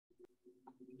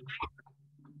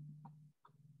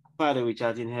Father, which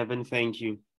art in heaven, thank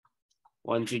you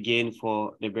once again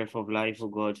for the breath of life, oh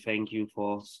God. Thank you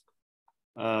for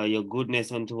your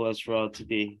goodness unto us throughout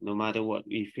today. No matter what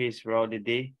we face throughout the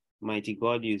day, mighty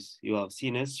God, you have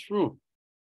seen us through.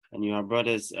 And you have brought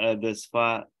us thus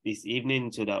far this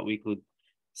evening so that we could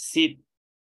sit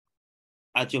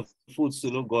at your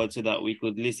footstool, oh God, so that we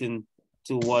could listen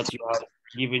to what you have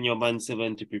given your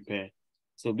manservant to prepare.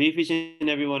 So be with each and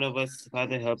every one of us.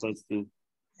 Father, help us to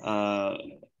uh,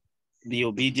 be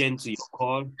obedient to your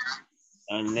call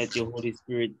and let your Holy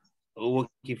Spirit work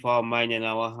with our mind and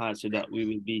our hearts so that we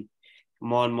will be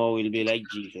more and more will be like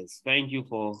Jesus. Thank you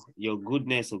for your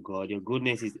goodness, oh God. Your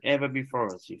goodness is ever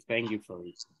before us. We thank you for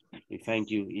it. We thank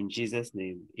you in Jesus'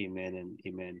 name. Amen and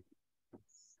amen.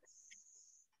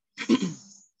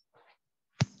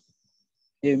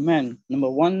 Amen. Number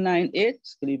 198.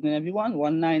 Good evening, everyone.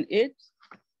 198.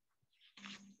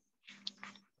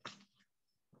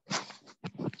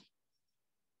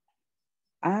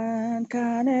 And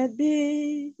can it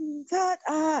be that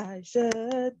I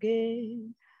should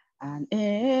gain an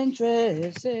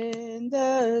interest in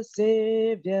the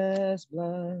Savior's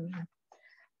blood?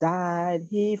 Died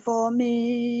he for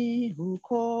me who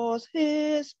caused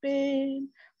his pain,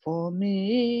 for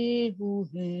me who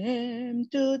him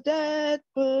to death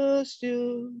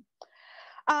pursued?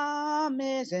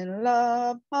 Amazing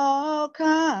love, how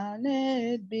can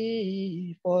it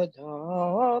be? For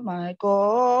thou, my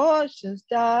God, shouldst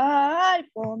die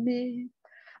for me.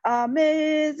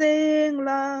 Amazing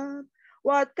love,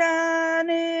 what can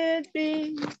it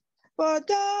be? For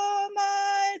thou,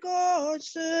 my God,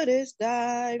 shouldst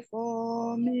die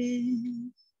for me.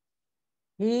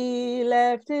 He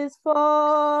left his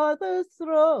Father's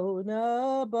throne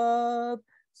above,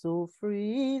 so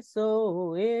free,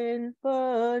 so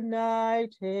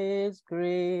infinite his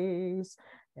grace,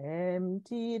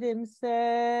 emptied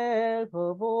himself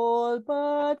of all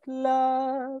but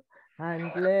love,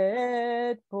 and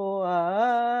bled for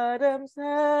Adam's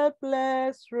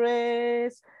helpless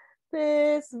race.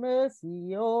 This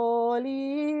mercy all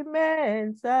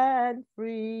immense and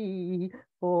free,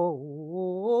 for,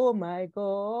 oh my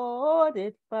God,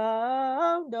 it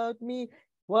found out me,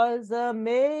 was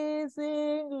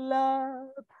amazing love.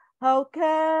 How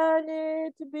can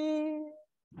it be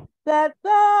that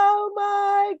thou,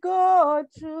 my God,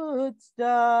 shouldst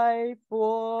die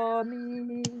for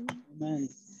me? Amen.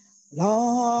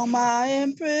 Long my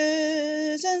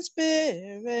imprisoned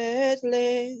spirit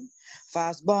lay,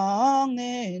 fast bound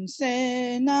in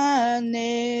sin and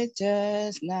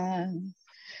nature's night.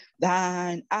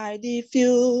 Thine eye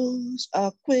diffuse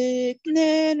a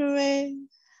quickening ray.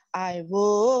 I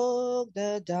woke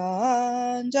the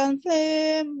dungeon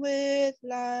flame with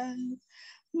light.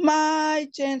 My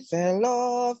chain fell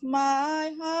off,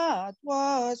 my heart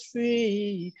was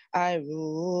free. I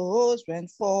rose,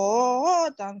 went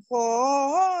forth and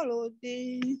followed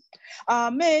thee.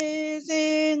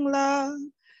 Amazing love,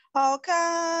 how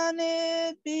can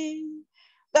it be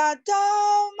that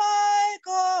thou, my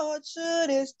God,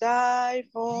 shouldest die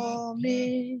for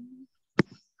me?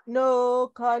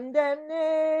 No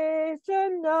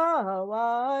condemnation now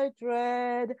I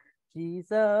dread,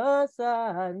 Jesus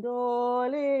and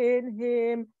all in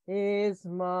him is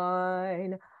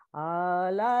mine.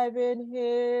 Alive in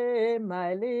him,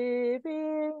 my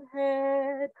living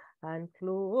head, and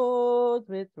clothed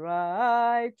with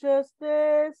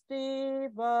righteousness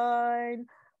divine.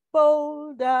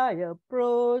 Bold I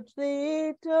approach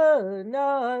the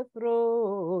eternal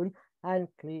throne, and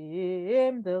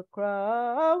claim the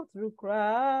crown through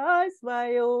Christ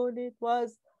my own. It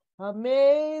was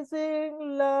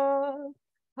amazing love.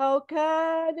 How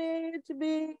can it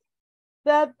be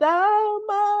that thou,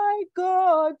 my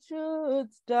God,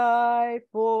 shouldst die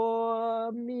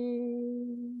for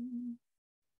me?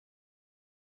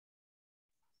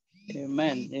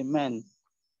 Amen, amen.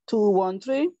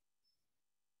 213.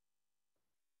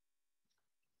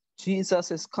 Jesus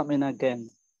is coming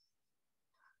again.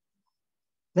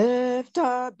 Lift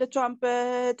up the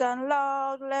trumpet and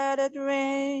loud let it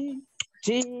ring.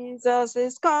 Jesus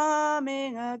is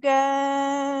coming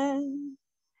again.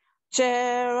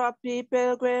 Cheer up, ye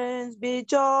pilgrims, be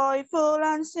joyful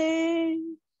and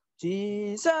sing.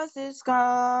 Jesus is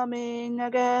coming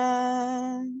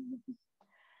again.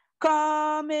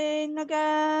 Coming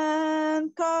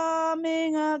again,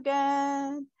 coming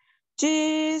again.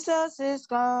 Jesus is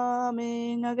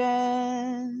coming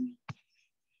again.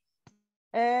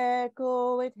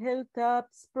 Echo it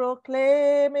hilltops,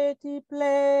 proclaim it ye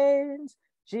plains.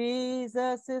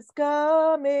 Jesus is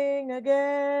coming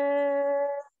again.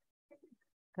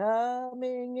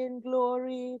 Coming in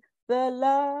glory, the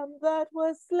Lamb that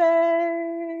was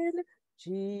slain.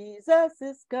 Jesus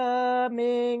is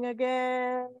coming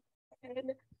again.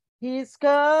 He's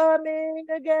coming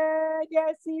again.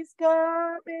 Yes, he's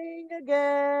coming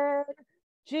again.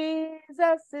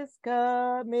 Jesus is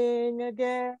coming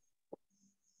again.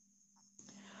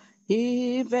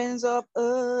 Heavens of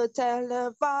earth tell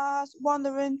the vast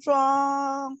wandering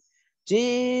throng,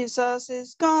 Jesus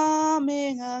is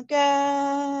coming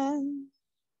again.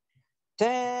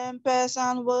 Tempest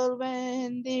and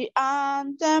whirlwind, the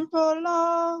anthem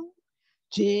prolong,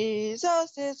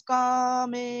 Jesus is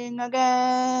coming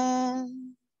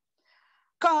again.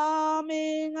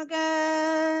 Coming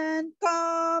again,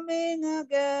 coming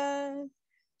again,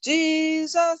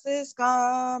 Jesus is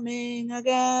coming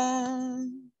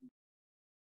again.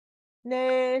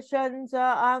 Nations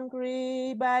are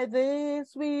angry, by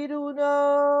this we do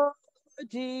know.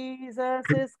 Jesus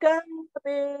is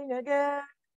coming again.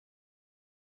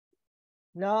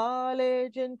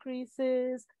 Knowledge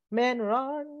increases, men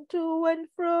run to and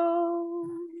fro.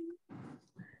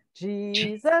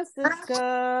 Jesus is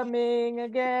coming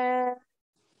again.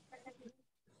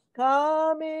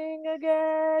 Coming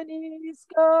again, he's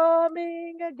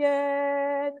coming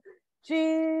again.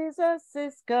 Jesus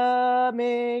is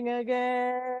coming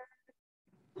again.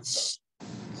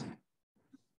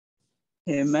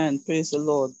 Amen. Praise the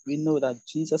Lord. We know that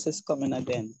Jesus is coming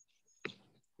again.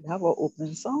 We have our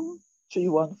opening song,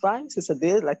 315. Sister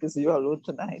Dale, like it's you alone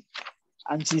tonight.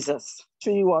 And Jesus.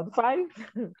 315.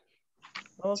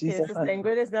 Okay, Jesus Sister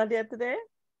Ingrid is not there today?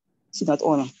 She's not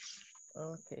on.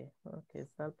 Okay, so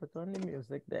I'll put on the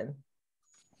music then.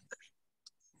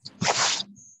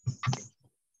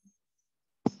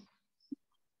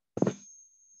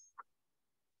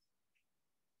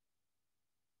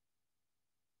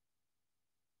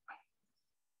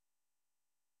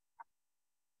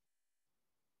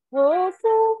 Oh,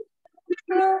 so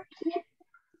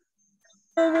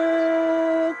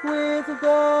with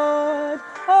God,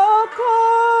 our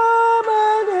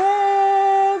common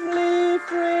heavenly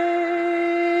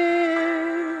friend,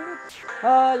 a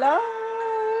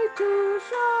light to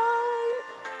shine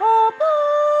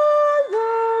upon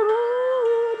the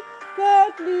road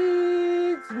that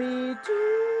leads me to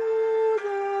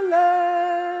the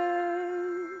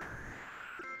land.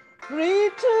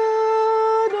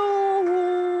 Return, O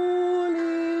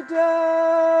holy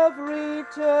dove,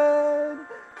 return,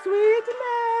 sweet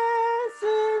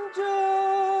messenger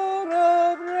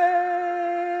of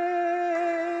rest.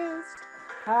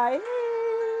 I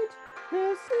hate the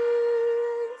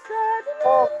sins that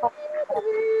made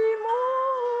thee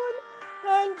mourn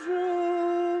and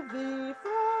drove thee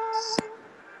from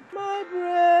my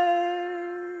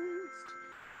breast.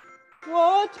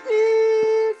 What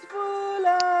peaceful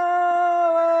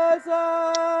hours I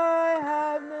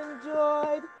have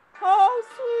enjoyed, how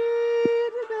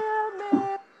sweet their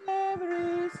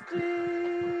memories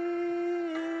still.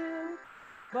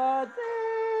 But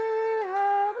they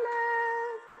have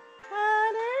left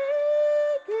an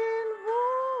aching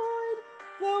void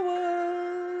the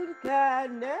world can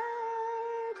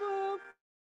never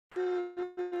fill.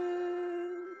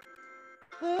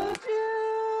 The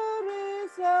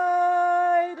dearest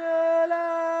idol I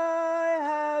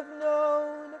have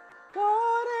known,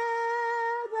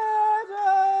 whatever that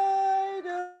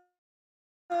idol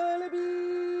be,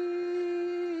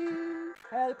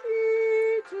 help me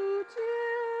to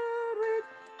tear it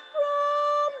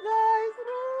from thy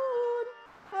throne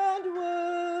and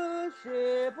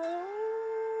worship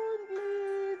only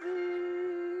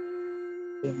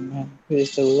thee. Amen.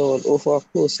 Praise the Lord. Oh, for a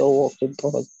closer walk with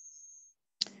God.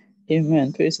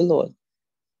 Amen. Praise the Lord.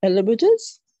 Elder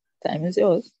Bridges, time is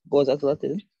yours. God's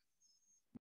allotted.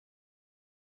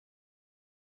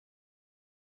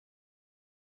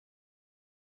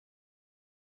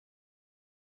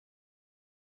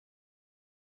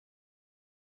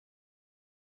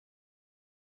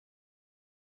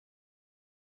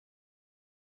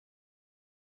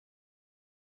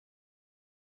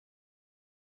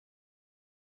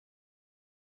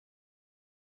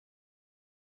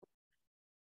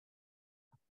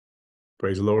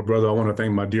 Praise the Lord, brother. I want to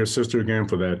thank my dear sister again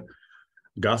for that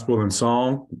gospel and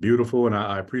song. Beautiful. And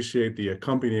I appreciate the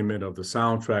accompaniment of the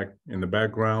soundtrack in the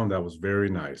background. That was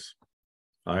very nice.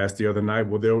 I asked the other night,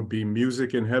 will there be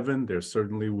music in heaven? There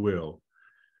certainly will.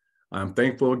 I'm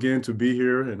thankful again to be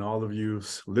here in all of you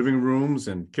living rooms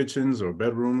and kitchens or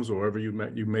bedrooms, or wherever you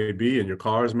may be, in your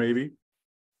cars maybe.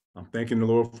 I'm thanking the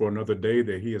Lord for another day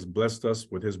that he has blessed us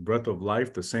with his breath of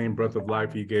life, the same breath of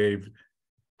life he gave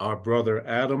our brother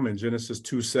Adam in Genesis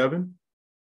 2:7.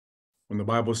 When the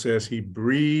Bible says he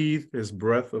breathed his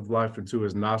breath of life into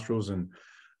his nostrils and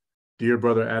dear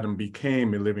brother Adam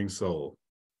became a living soul.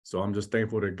 So I'm just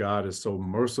thankful that God is so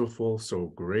merciful, so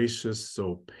gracious,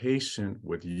 so patient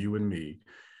with you and me,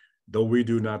 though we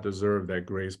do not deserve that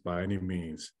grace by any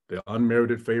means. The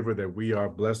unmerited favor that we are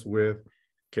blessed with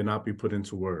cannot be put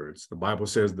into words. The Bible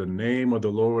says the name of the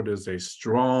Lord is a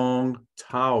strong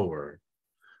tower.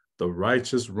 The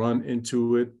righteous run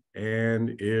into it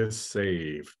and is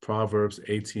saved. Proverbs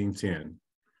 18:10.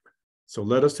 So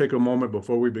let us take a moment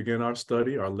before we begin our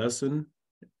study, our lesson,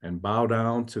 and bow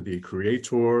down to the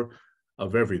creator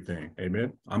of everything.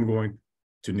 Amen. I'm going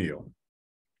to kneel.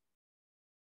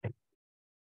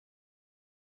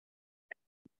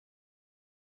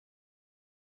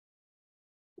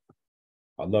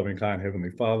 Our loving, kind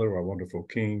Heavenly Father, our wonderful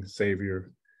King,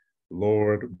 Savior,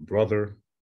 Lord, brother,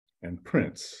 and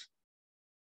Prince.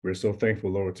 We're so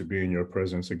thankful, Lord, to be in your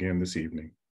presence again this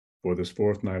evening for this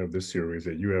fourth night of this series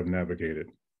that you have navigated.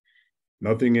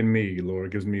 Nothing in me, Lord,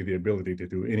 gives me the ability to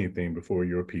do anything before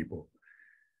your people.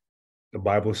 The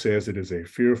Bible says it is a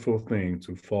fearful thing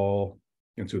to fall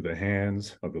into the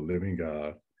hands of the living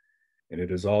God. And it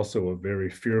is also a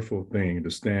very fearful thing to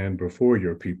stand before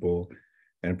your people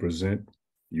and present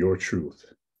your truth.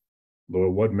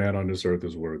 Lord, what man on this earth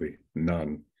is worthy?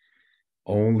 None.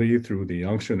 Only through the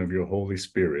unction of your Holy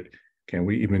Spirit can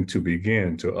we even to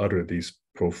begin to utter these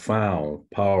profound,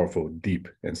 powerful, deep,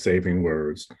 and saving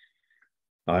words.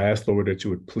 I ask, Lord, that you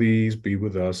would please be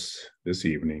with us this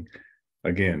evening.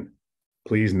 Again,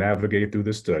 please navigate through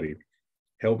the study.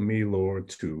 Help me, Lord,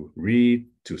 to read,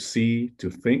 to see, to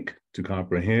think, to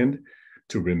comprehend,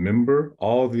 to remember.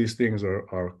 All of these things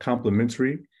are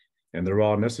complementary, and they're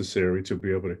all necessary to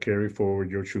be able to carry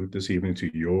forward your truth this evening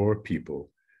to your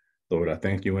people. Lord, I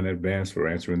thank you in advance for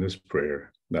answering this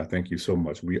prayer. I thank you so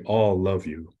much. We all love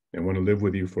you and want to live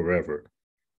with you forever.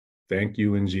 Thank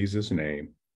you in Jesus' name.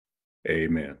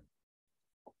 Amen.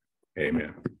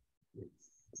 Amen.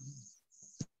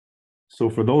 So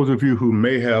for those of you who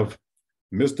may have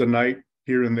missed a night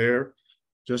here and there,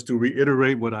 just to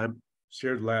reiterate what I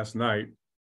shared last night,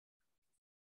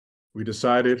 we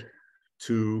decided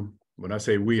to, when I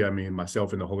say we, I mean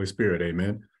myself and the Holy Spirit,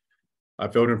 amen. I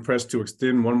felt impressed to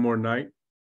extend one more night.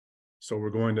 So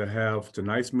we're going to have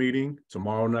tonight's meeting,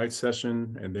 tomorrow night's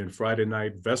session, and then Friday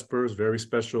night Vespers, very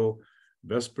special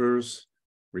Vespers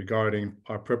regarding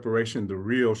our preparation, the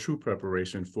real true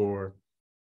preparation for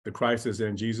the crisis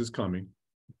and Jesus coming.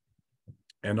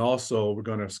 And also we're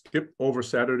going to skip over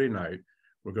Saturday night.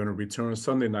 We're going to return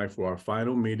Sunday night for our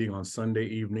final meeting on Sunday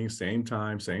evening, same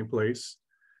time, same place.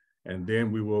 And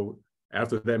then we will,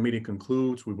 after that meeting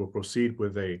concludes, we will proceed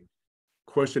with a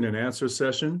question and answer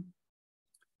session.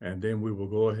 And then we will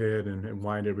go ahead and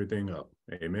wind everything up.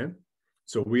 Amen.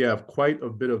 So we have quite a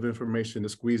bit of information to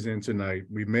squeeze in tonight.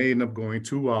 We may end up going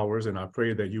 2 hours, and I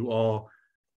pray that you all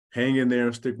hang in there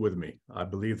and stick with me. I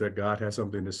believe that God has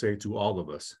something to say to all of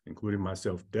us, including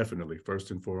myself, definitely, first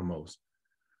and foremost.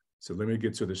 So let me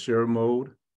get to the share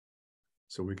mode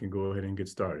so we can go ahead and get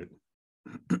started.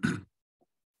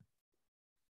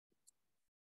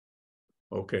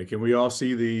 Okay, can we all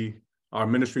see our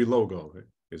ministry logo?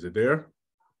 Is it there?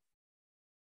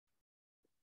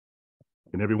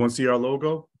 Can everyone see our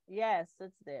logo? Yes,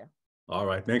 it's there. All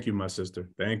right, thank you, my sister.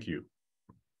 Thank you.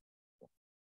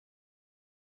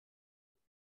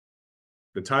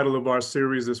 The title of our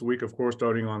series this week, of course,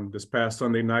 starting on this past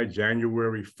Sunday night,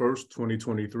 January 1st,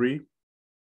 2023,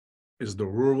 is The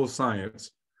Rural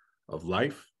Science of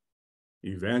Life,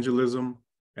 Evangelism,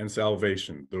 and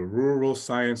Salvation. The Rural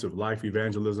Science of Life,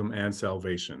 Evangelism, and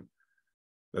Salvation.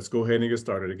 Let's go ahead and get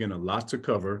started. Again, a lot to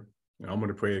cover. And I'm going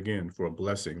to pray again for a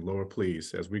blessing. Lord,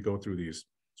 please, as we go through these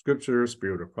scriptures,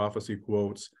 spirit of prophecy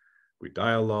quotes, we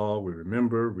dialogue, we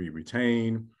remember, we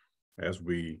retain, as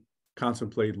we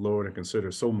contemplate, Lord, and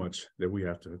consider so much that we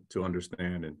have to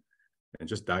understand and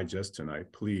just digest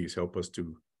tonight. Please help us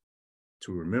to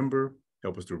remember,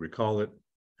 help us to recall it,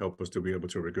 help us to be able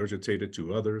to regurgitate it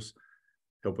to others.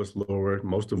 Help us, Lord,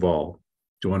 most of all,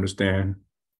 to understand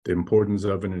the importance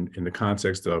of it in the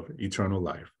context of eternal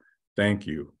life. Thank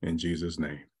you in Jesus'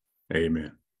 name.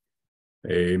 Amen.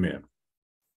 Amen.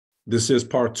 This is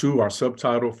part 2. Our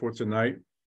subtitle for tonight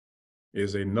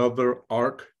is Another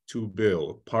Ark to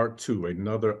Build. Part 2,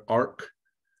 Another Ark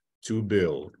to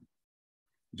Build.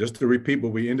 Just to repeat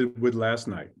what we ended with last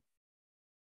night.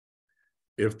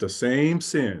 If the same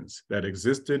sins that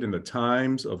existed in the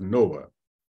times of Noah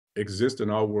exist in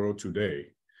our world today,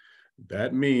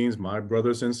 that means, my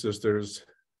brothers and sisters,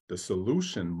 the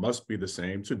solution must be the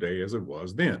same today as it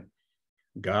was then.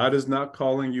 God is not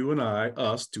calling you and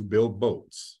us to build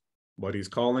boats, but he's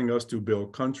calling us to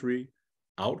build country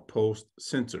outpost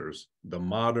centers, the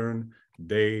modern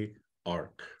day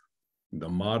ark, the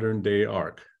modern day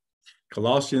ark.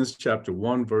 Colossians chapter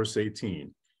 1, verse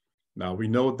 18. Now we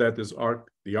know that this ark,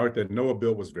 the ark that Noah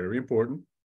built, was very important.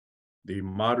 The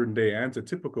modern day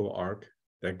antitypical ark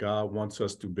that God wants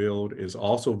us to build is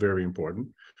also very important.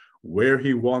 Where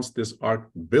he wants this ark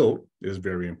built is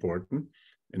very important.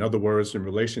 In other words, in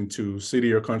relation to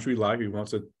city or country life, he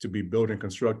wants it to be built and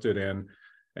constructed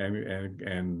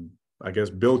and I guess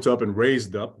built up and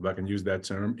raised up, if I can use that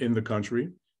term, in the country.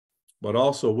 But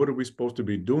also, what are we supposed to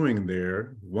be doing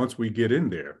there once we get in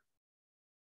there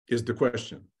is the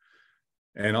question.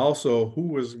 And also,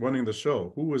 who is running the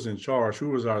show? Who is in charge?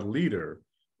 Who is our leader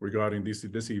regarding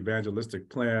this evangelistic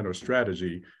plan or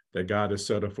strategy that God has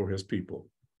set up for his people?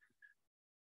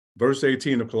 Verse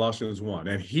 18 of Colossians 1,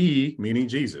 and he, meaning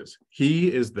Jesus,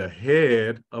 he is the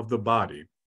head of the body,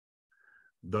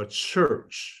 the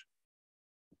church.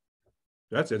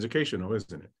 That's educational,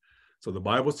 isn't it? So the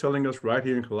Bible's telling us right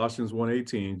here in Colossians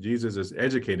 1:18, Jesus is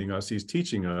educating us. He's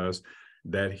teaching us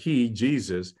that he,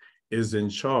 Jesus, is in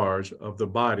charge of the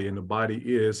body, and the body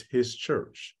is his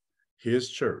church. His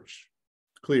church.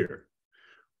 Clear.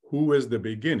 Who is the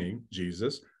beginning?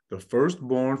 Jesus, the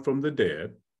firstborn from the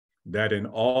dead, that in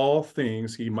all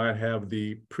things he might have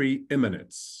the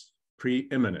preeminence.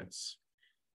 Preeminence.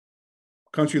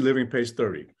 Country Living, page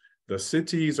 30. The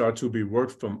cities are to be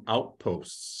worked from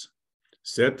outposts.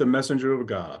 Said the messenger of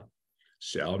God,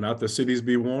 shall not the cities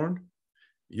be warned?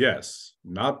 Yes,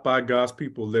 not by God's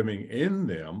people living in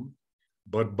them,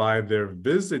 but by their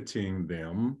visiting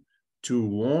them to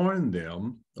warn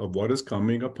them of what is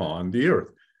coming upon the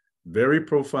earth. Very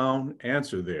profound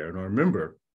answer there. Now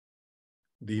remember,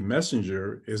 the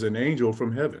messenger is an angel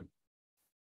from heaven.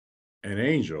 An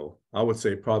angel, I would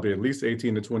say probably at least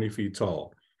 18 to 20 feet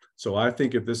tall. So I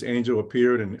think if this angel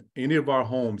appeared in any of our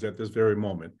homes at this very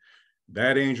moment,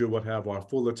 that angel would have our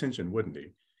full attention, wouldn't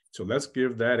he? So let's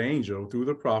give that angel, through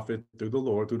the prophet, through the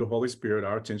Lord, through the Holy Spirit,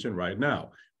 our attention right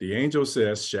now. The angel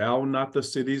says, shall not the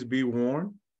cities be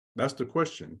warned? That's the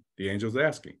question the angel's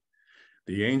asking.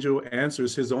 The angel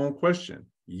answers his own question,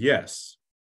 yes.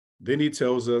 Then he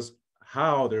tells us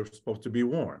how they're supposed to be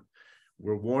warned.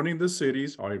 We're warning the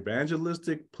cities. Our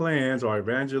evangelistic plans, our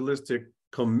evangelistic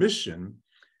commission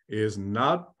is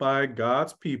not by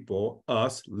God's people,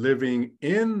 us living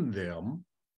in them,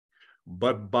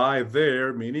 but by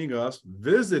their, meaning us,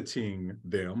 visiting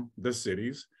them, the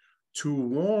cities, to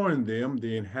warn them,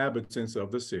 the inhabitants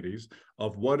of the cities,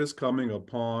 of what is coming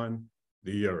upon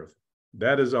the earth.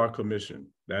 That is our commission.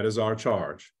 That is our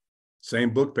charge.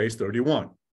 Same book, page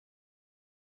 31.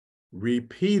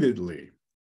 Repeatedly.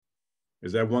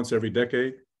 Is that once every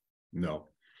decade? No.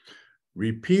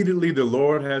 Repeatedly, the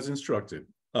Lord has instructed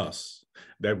us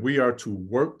that we are to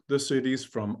work the cities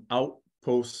from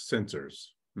outpost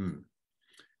centers.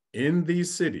 In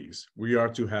these cities, we are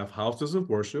to have houses of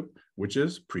worship, which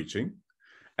is preaching,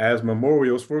 as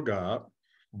memorials for God,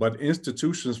 but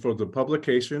institutions for the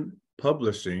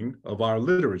publishing of our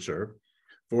literature,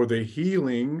 for the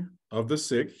healing of the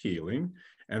sick, healing,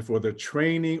 and for the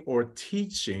training or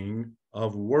teaching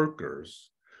of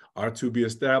workers are to be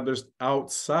established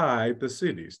outside the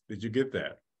cities. Did you get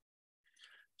that?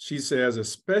 She says,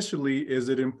 especially is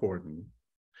it important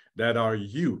that our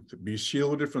youth be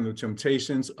shielded from the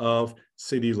temptations of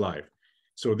city life.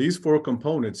 So these four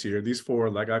components here, these four,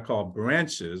 like I call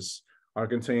branches, are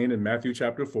contained in Matthew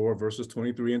chapter 4, verses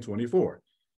 23 and 24.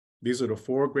 These are the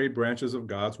four great branches of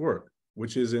God's work,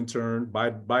 which is in turn,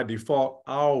 by default,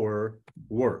 our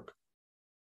work.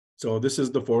 So this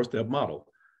is the four-step model.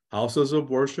 Houses of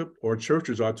worship or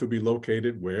churches are to be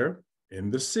located where? In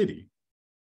the city.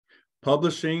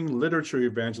 Publishing literature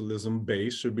evangelism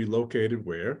base should be located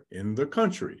where? In the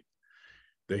country.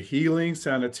 The healing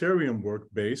sanitarium work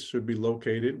base should be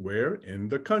located where? In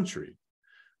the country.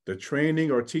 The training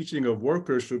or teaching of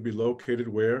workers should be located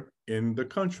where? In the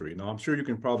country. Now, I'm sure you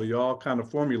can probably all kind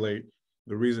of formulate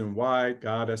the reason why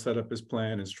God has set up his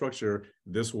plan and structure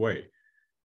this way.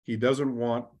 He doesn't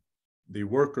want the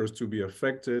workers to be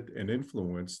affected and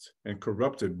influenced and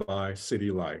corrupted by city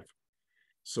life.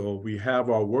 So we have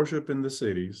our worship in the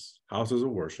cities, houses of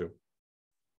worship,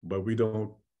 but we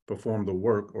don't perform the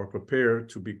work or prepare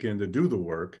to begin to do the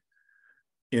work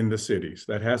in the cities.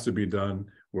 That has to be done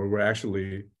where we're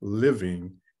actually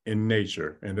living in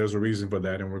nature. And there's a reason for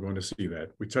that, and we're going to see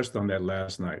that. We touched on that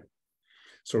last night.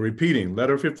 So repeating,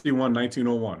 letter 51,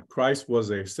 1901, Christ was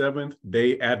a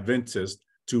Seventh-day Adventist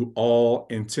to all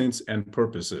intents and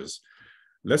purposes.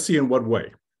 Let's see in what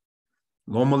way.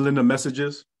 Loma Linda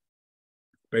Messages,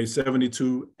 page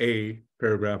 72A,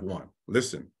 paragraph 1.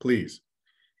 Listen, please.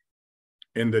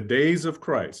 In the days of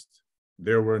Christ,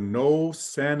 There were no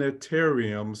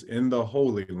sanitariums in the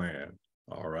Holy Land,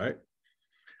 all right?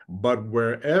 But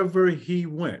wherever he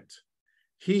went,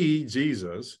 he,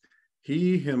 Jesus,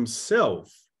 he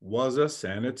himself was a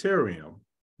sanitarium.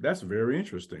 That's very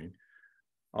interesting.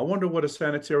 I wonder what a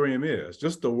sanitarium is.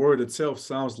 Just the word itself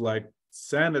sounds like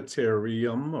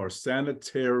sanitarium or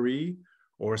sanitary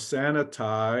or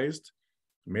sanitized,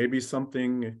 maybe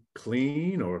something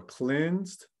clean or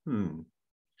cleansed.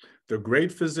 The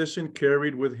great physician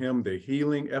carried with him the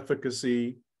healing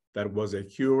efficacy that was a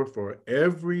cure for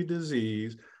every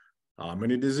disease. How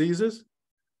many diseases?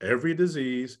 Every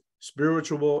disease,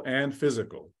 spiritual and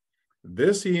physical.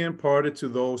 This he imparted to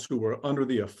those who were under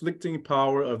the afflicting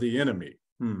power of the enemy.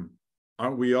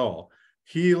 Aren't we all?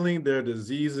 Healing their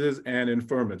diseases and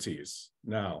infirmities.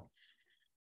 Now,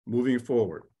 moving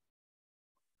forward,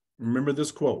 remember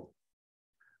this quote.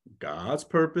 God's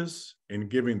purpose in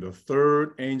giving the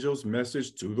third angel's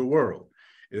message to the world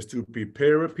is to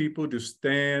prepare a people to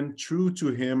stand true to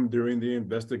him during the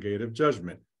investigative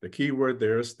judgment. The key word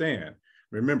there is stand.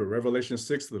 Remember, Revelation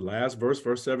 6, the last verse,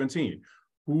 verse 17.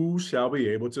 Who shall be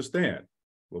able to stand?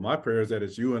 Well, my prayer is that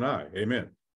it's you and I. Amen.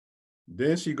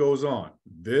 Then she goes on.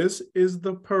 This is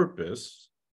the purpose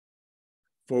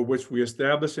for which we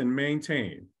establish and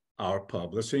maintain our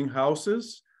publishing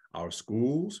houses, our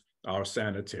schools, our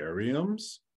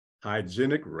sanitariums,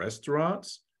 hygienic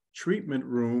restaurants, treatment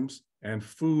rooms, and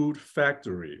food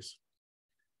factories.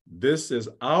 This is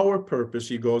our purpose,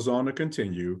 she goes on to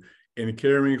continue, in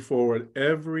carrying forward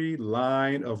every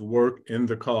line of work in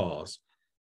the cause.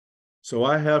 So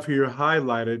I have here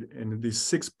highlighted in these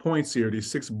 6 points here,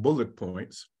 these 6 bullet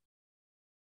points,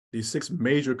 these 6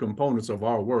 major components of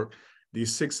our work,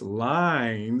 these 6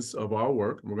 lines of our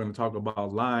work. We're going to talk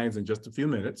about lines in just a few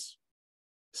minutes.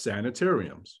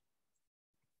 Sanitariums.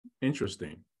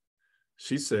 Interesting.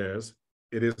 She says,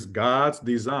 it is God's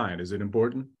design. Is it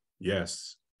important?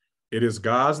 Yes. It is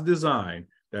God's design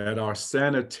that our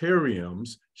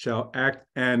sanitariums shall act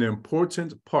an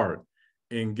important part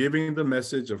in giving the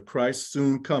message of Christ's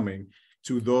soon coming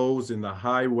to those in the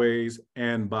highways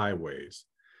and byways.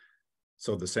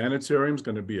 So the sanitarium is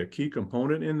going to be a key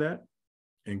component in that,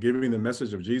 in giving the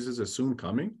message of Jesus is soon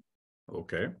coming.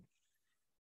 Okay.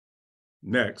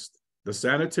 Next, the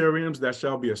sanitariums that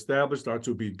shall be established are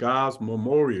to be God's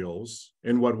memorials.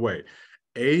 In what way?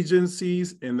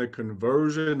 Agencies in the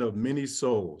conversion of many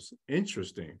souls.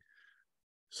 Interesting.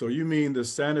 So you mean the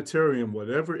sanitarium,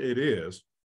 whatever it is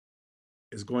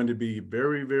going to be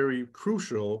very, very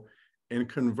crucial in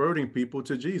converting people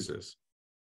to Jesus.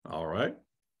 All right.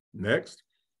 Next,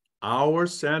 our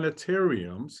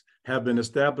sanitariums have been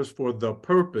established for the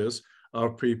purpose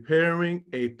of preparing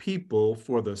a people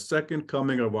for the second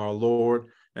coming of our Lord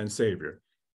and Savior.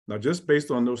 Now, just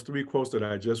based on those 3 quotes that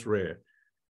I just read,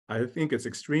 I think it's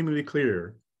extremely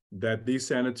clear that these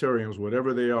sanitariums,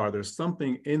 whatever they are, there's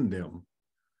something in them,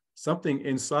 something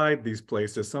inside these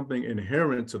places, something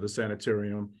inherent to the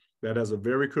sanitarium that has a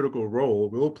very critical role,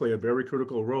 will play a very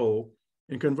critical role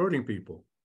in converting people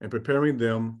and preparing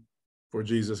them for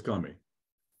Jesus' coming.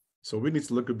 So we need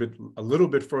to look a little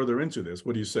bit further into this.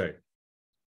 What do you say?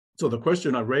 So the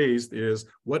question I raised is,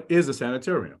 what is a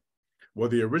sanitarium? Well,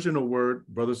 the original word,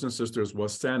 brothers and sisters,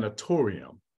 was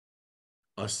sanatorium.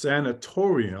 A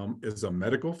sanatorium is a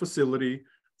medical facility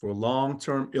for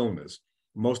long-term illness,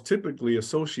 most typically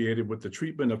associated with the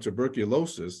treatment of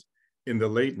tuberculosis in the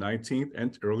late 19th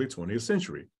and early 20th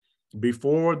century,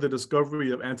 before the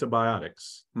discovery of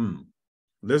antibiotics.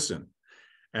 Listen,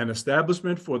 an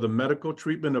establishment for the medical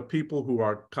treatment of people who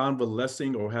are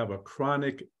convalescing or have a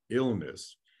chronic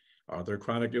illness. Are there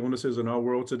chronic illnesses in our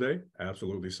world today?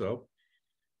 Absolutely so.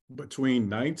 Between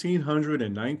 1900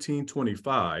 and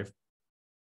 1925,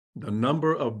 the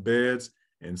number of beds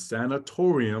in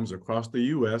sanatoriums across the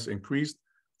U.S. increased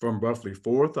from roughly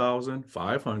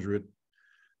 4,500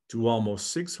 to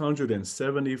almost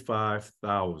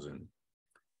 675,000.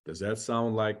 Does that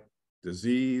sound like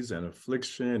disease and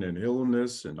affliction and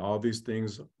illness and all these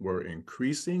things were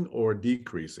increasing or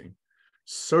decreasing?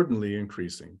 Certainly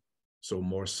increasing. So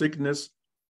more sickness,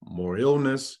 more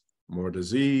illness, more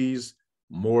disease,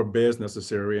 more beds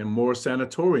necessary, and more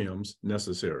sanatoriums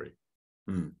necessary.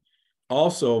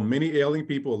 Also, many ailing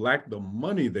people lacked the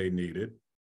money they needed.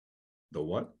 The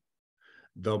what?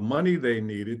 The money they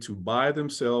needed to buy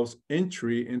themselves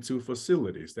entry into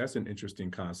facilities. That's an interesting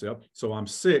concept. So I'm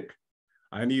sick.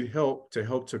 I need help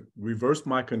to reverse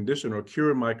my condition or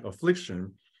cure my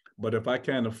affliction. But if I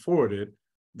can't afford it,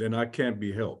 then I can't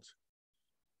be helped.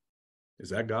 Is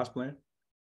that God's plan?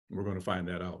 We're going to find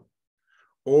that out.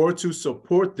 Or to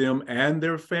support them and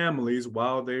their families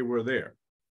while they were there.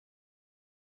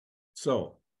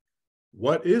 So,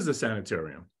 what is a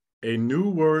sanitarium? A new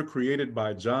word created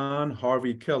by John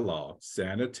Harvey Kellogg,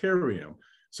 sanitarium.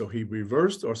 So he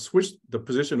reversed or switched the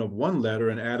position of one letter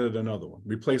and added another one,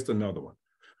 replaced another one.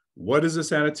 What is a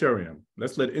sanitarium?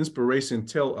 Let's let inspiration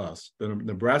tell us. The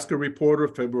Nebraska Reporter,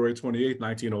 February 28,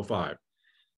 1905.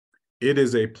 It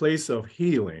is a place of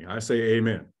healing. I say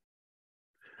amen.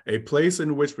 A place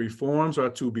in which reforms are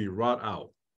to be wrought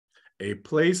out. A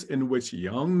place in which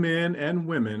young men and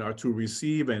women are to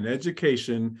receive an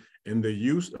education in the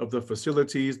use of the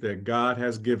facilities that God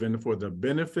has given for the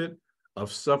benefit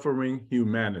of suffering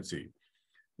humanity.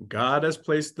 God has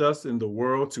placed us in the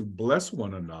world to bless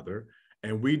one another,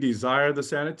 and we desire the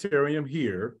sanitarium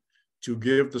here to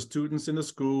give the students in the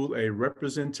school a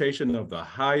representation of the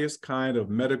highest kind of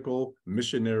medical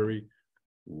missionary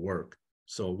work.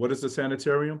 So what is the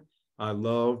sanitarium? I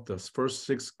love the first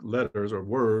 6 letters or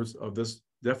words of this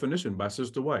definition by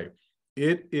Sister White.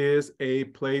 It is a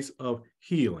place of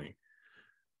healing.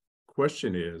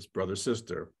 Question is, brother,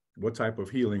 sister, what type of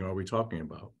healing are we talking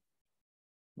about?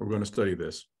 We're going to study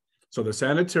this. So the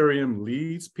sanitarium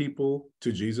leads people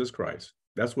to Jesus Christ.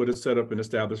 That's what it's set up and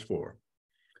established for.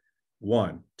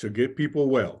 1, to get people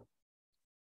well.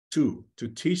 2, to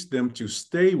teach them to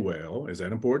stay well. Is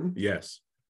that important? Yes.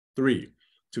 3,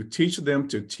 to teach them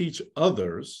to teach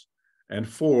others. And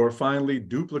 4, finally,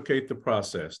 duplicate the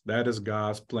process. That is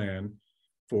God's plan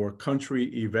for country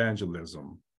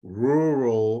evangelism,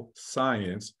 rural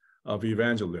science of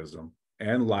evangelism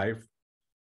and life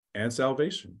and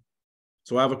salvation.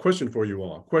 So I have a question for you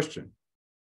all. Question.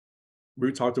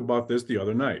 We talked about this the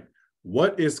other night.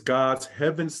 What is God's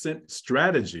heaven-sent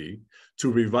strategy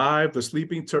to revive the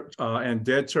sleeping and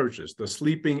dead churches, the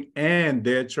sleeping and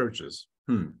dead churches?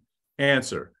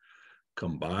 Answer,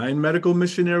 combine medical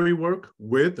missionary work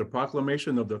with the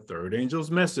proclamation of the third angel's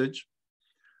message,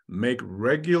 make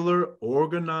regular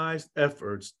organized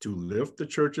efforts to lift the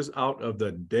churches out of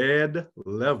the dead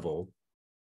level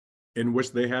in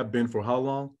which they have been for how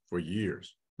long? For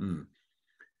years.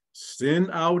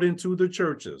 Send out into the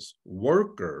churches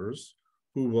workers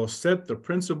who will set the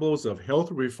principles of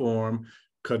health reform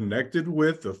connected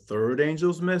with the third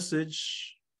angel's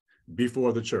message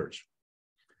before the church.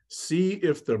 See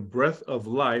if the breath of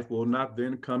life will not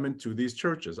then come into these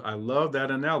churches. I love that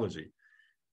analogy.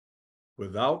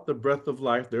 Without the breath of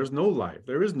life, there's no life.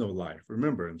 There is no life.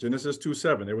 Remember, in Genesis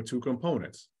 2:7, there were 2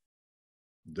 components,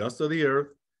 dust of the earth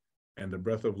and the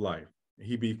breath of life.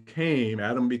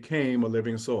 Adam became a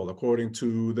living soul, according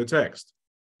to the text.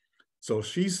 So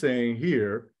she's saying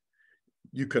here,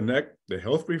 you connect the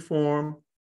health reform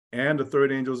and the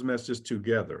third angel's message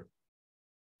together,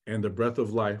 and the breath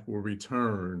of life will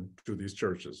return to these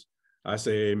churches. I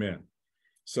say amen.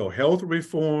 So health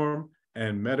reform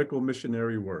and medical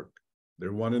missionary work,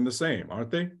 they're one and the same, aren't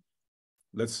they?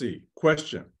 Let's see.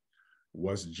 Question,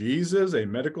 was Jesus a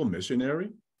medical missionary?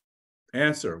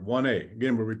 Answer, 1A.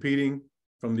 Again, we're repeating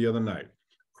from the other night.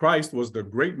 Christ was the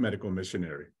great medical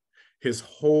missionary. His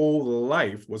whole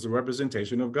life was a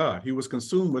representation of God. He was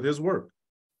consumed with his work.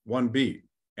 1B.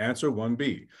 Answer,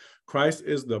 1B. Christ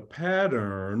is the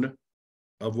pattern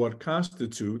of what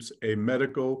constitutes a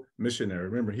medical missionary.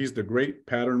 Remember, he's the great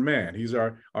pattern man. He's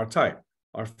our type,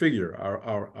 our figure,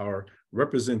 our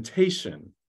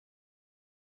representation,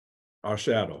 our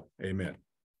shadow. Amen.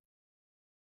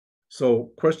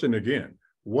 So question again,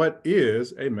 what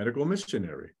is a medical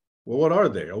missionary? Well, what are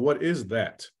they, or what is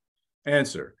that?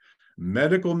 Answer,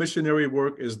 medical missionary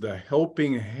work is the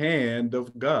helping hand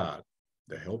of God.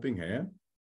 The helping hand?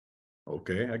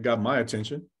 Okay, I got my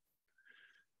attention.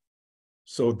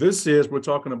 So we're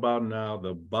talking about now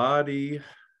the body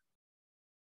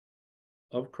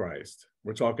of Christ.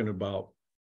 We're talking about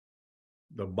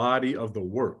the body of the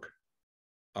work.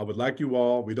 I would like you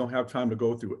all, we don't have time to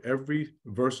go through every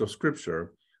verse of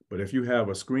scripture, but if you have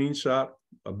a screenshot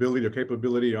ability or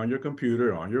capability on your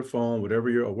computer, on your phone, wherever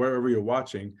you're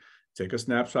watching, take a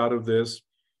snapshot of this.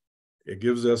 It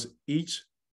gives us each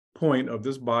point of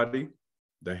this body,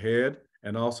 the head,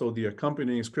 and also the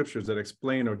accompanying scriptures that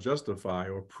explain or justify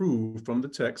or prove from the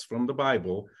text, from the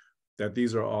Bible, that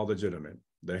these are all legitimate.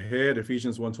 The head,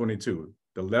 Ephesians 1:22.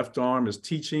 The left arm is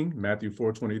teaching, Matthew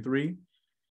 4:23.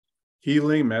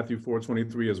 Healing, Matthew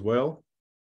 4:23 as well.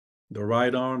 The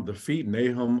right arm, the feet,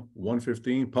 Nahum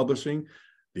 1:15, publishing.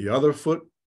 The other foot,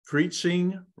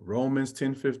 preaching, Romans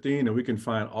 10:15. And we can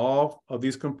find all of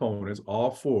these components,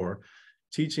 all 4,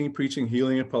 teaching, preaching,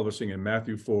 healing, and publishing in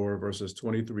Matthew 4, verses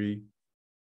 23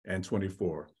 and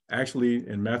 24. Actually,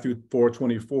 in Matthew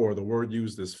 4:24, the word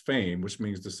used is fame, which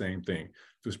means the same thing,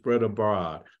 to spread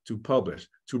abroad, to publish,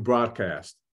 to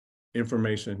broadcast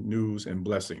information, news, and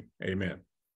blessing. Amen.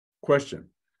 Question: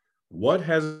 what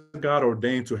has God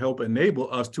ordained to help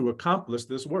enable us to accomplish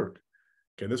this work?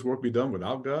 Can this work be done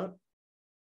without God?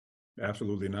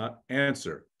 Absolutely not.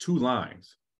 Answer: 2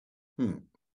 lines. Well,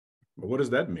 what does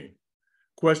that mean?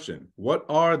 Question: what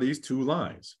are these 2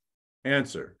 lines?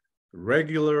 Answer: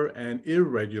 regular and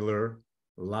irregular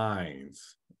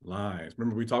lines.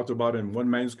 Remember, we talked about in One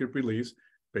Manuscript Release,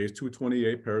 page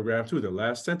 228, paragraph 2, the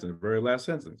last sentence, very last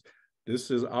sentence.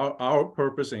 This is our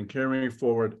purpose in carrying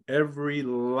forward every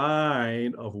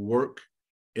line of work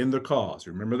in the cause.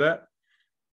 Remember that?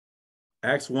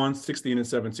 Acts 1, 16 and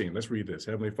 17. Let's read this.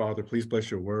 Heavenly Father, please bless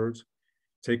your words.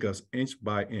 Take us inch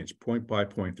by inch, point by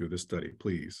point through this study,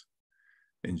 please.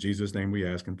 In Jesus' name we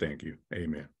ask and thank you.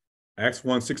 Amen. Acts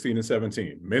 1, 16 and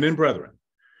 17. Men and brethren,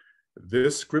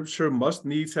 this scripture must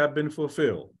needs have been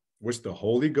fulfilled, which the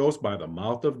Holy Ghost by the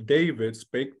mouth of David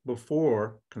spake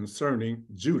before concerning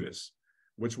Judas,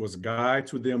 which was guide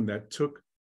to them that took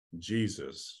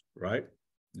Jesus, right?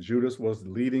 Judas was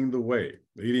leading the way,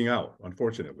 leading out,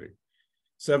 unfortunately.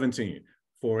 17,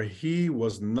 for he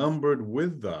was numbered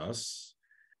with us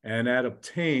and had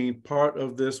obtained part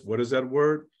of this, what is that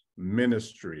word?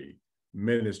 Ministry.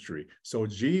 So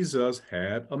Jesus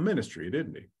had a ministry,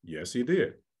 didn't he? Yes, he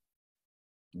did.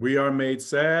 We are made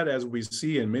sad as we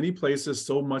see in many places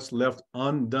so much left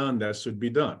undone that should be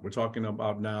done. We're talking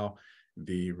about now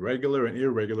the regular and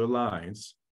irregular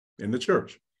lines in the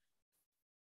church.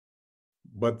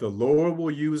 But the Lord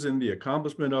will use in the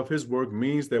accomplishment of his work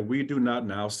means that we do not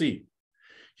now see.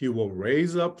 He will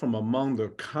raise up from among the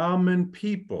common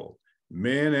people,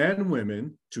 men and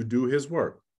women, to do his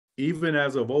work. Even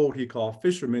as of old, he called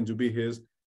fishermen to be his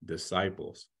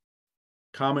disciples.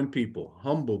 Common people,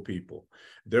 humble people.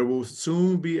 There will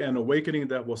soon be an awakening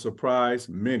that will surprise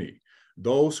many.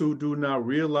 Those who do not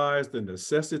realize the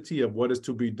necessity of what is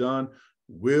to be done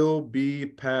will be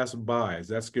passed by. Is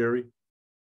that scary?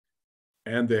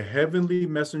 And the heavenly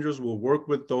messengers will work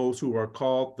with those who are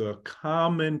called the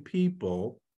common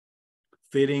people,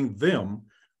 fitting them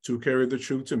to carry the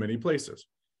truth to many places.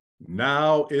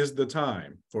 Now is the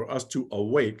time for us to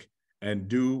awake and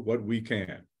do what we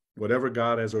can, whatever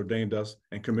God has ordained us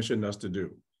and commissioned us to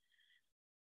do.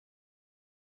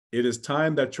 It is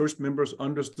time that church members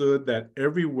understood that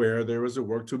everywhere there is a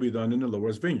work to be done in the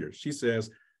Lord's vineyard. She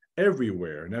says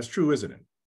everywhere, and that's true, isn't it?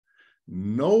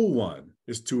 No one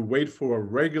is to wait for a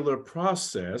regular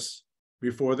process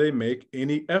before they make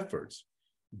any efforts.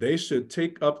 They should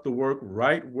take up the work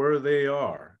right where they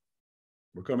are.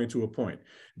 We're coming to a point.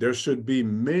 There should be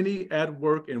many at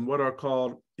work in what are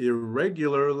called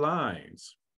irregular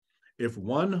lines. If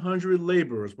 100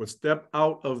 laborers would step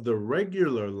out of the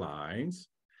regular lines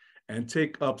and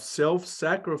take up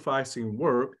self-sacrificing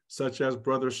work, such as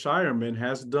Brother Shireman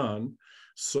has done,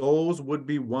 souls would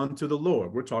be won to the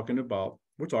Lord. We're talking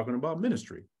about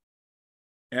ministry.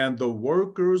 And the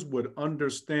workers would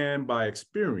understand by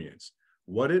experience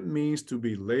what it means to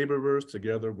be laborers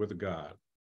together with God.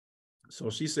 So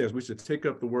she says we should take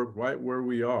up the work right where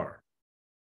we are.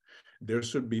 There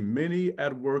should be many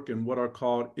at work in what are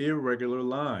called irregular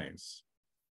lines.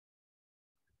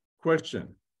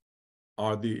 Question: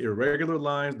 are the irregular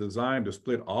lines designed to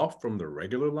split off from the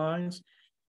regular lines?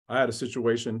 I had a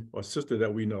situation, a sister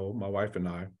that we know, my wife and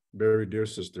I, very dear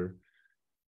sister.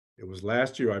 It was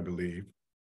last year, I believe.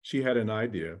 She had an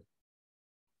idea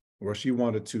where she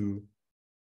wanted to,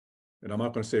 and I'm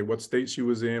not going to say what state she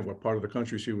was in, what part of the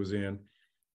country she was in,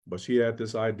 but she had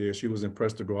this idea. She was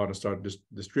impressed to go out and start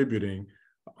distributing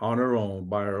on her own,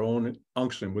 by her own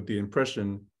unction, with the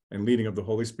impression and leading of the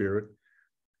Holy Spirit,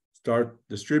 start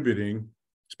distributing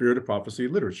Spirit of Prophecy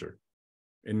literature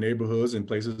in neighborhoods and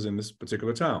places in this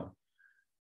particular town.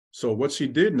 So what she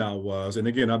did now was, and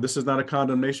again, now this is not a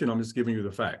condemnation, I'm just giving you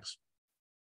the facts.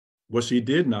 What she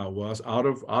did now was, out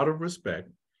of respect,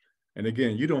 and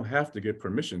again, you don't have to get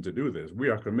permission to do this. We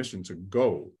are commissioned to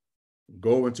go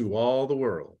into all the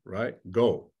world, right?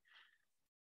 Go.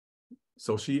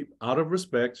 So she, out of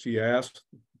respect, she asked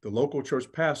the local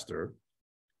church pastor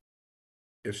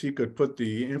if she could put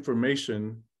the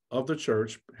information of the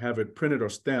church, have it printed or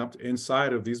stamped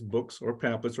inside of these books or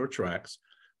pamphlets or tracts.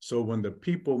 So when the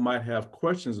people might have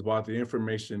questions about the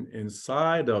information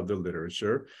inside of the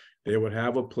literature, they would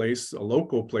have a place, a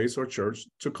local place or church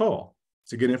to call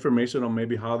to get information on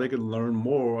maybe how they could learn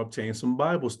more or obtain some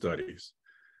Bible studies.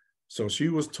 So she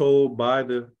was told by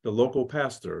the local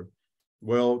pastor,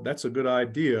 well, that's a good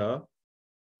idea.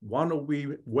 Why don't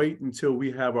we wait until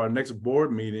we have our next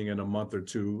board meeting in a month or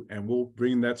two, and we'll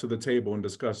bring that to the table and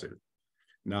discuss it.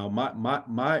 Now,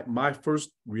 my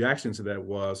first reaction to that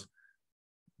was,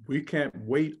 We can't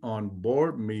wait on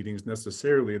board meetings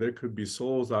necessarily. There could be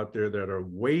souls out there that are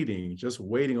waiting, just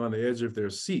waiting on the edge of their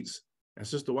seats. And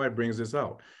Sister White brings this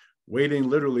out, waiting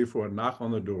literally for a knock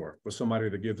on the door for somebody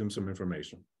to give them some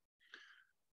information.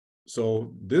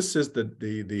 So this is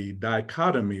the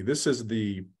dichotomy. This is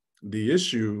the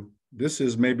issue. This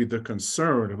is maybe the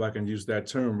concern, if I can use that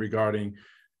term, regarding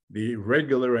the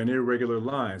regular and irregular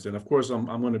lines. And of course, I'm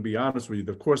going to be honest with you.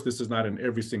 Of course, this is not in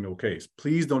every single case.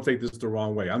 Please don't take this the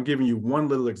wrong way. I'm giving you one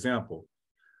little example,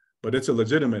 but it's a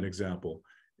legitimate example.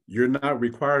 You're not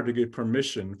required to get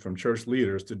permission from church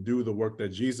leaders to do the work that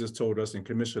Jesus told us and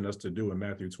commissioned us to do in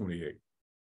Matthew 28.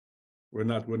 We're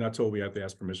not told we have to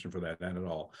ask permission for that, not at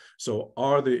all. So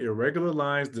are the irregular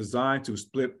lines designed to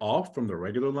split off from the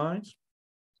regular lines?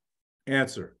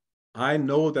 Answer, I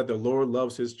know that the Lord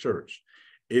loves his church.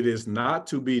 It is not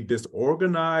to be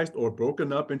disorganized or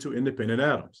broken up into independent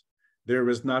atoms. There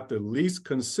is not the least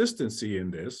consistency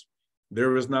in this.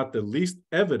 There is not the least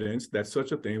evidence that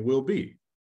such a thing will be.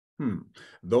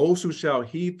 Those who shall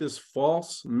heed this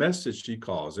false message, she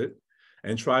calls it,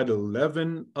 and try to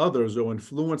leaven others or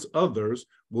influence others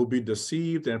will be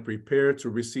deceived and prepared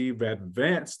to receive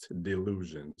advanced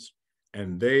delusions,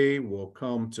 and they will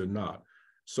come to naught.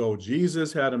 So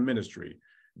Jesus had a ministry.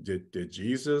 Did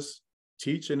Jesus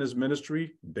teach in his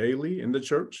ministry daily in the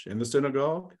church, in the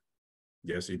synagogue?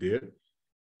 Yes, he did.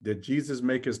 Did Jesus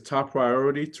make his top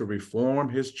priority to reform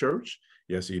his church?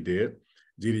 Yes, he did.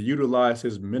 Did he utilize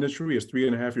his ministry, his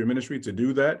 3.5-year ministry, to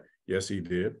do that? Yes, he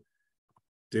did.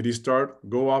 Did he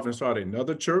go off and start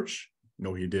another church?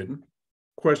 No, he didn't.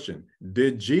 Question,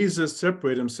 did Jesus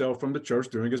separate himself from the church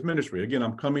during his ministry? Again,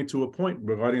 I'm coming to a point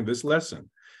regarding this lesson.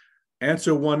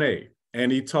 Answer 1A,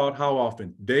 and he taught how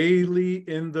often? Daily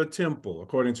in the temple,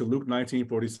 according to Luke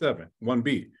 19:47.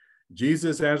 1B,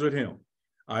 Jesus answered him,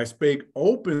 I spake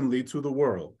openly to the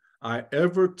world. I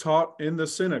ever taught in the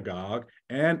synagogue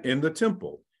and in the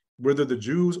temple, whither the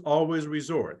Jews always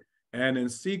resort, and in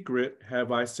secret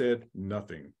have I said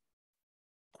nothing.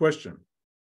 Question,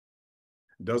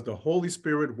 does the Holy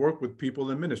Spirit work with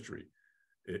people in ministry?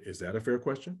 Is that a fair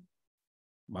question?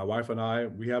 My wife and I,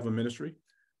 we have a ministry.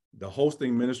 The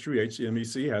hosting ministry,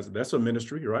 H.M.E.C, that's a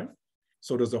ministry, right?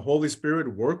 So does the Holy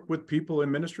Spirit work with people in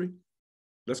ministry?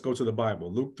 Let's go to the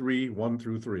Bible, Luke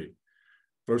 3:1-3,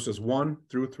 verses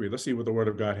 1-3. Let's see what the word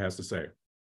of God has to say.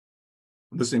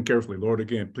 Listen carefully. Lord,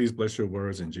 again, please bless your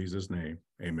words in Jesus' name.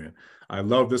 Amen. I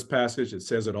love this passage. It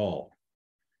says it all.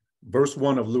 Verse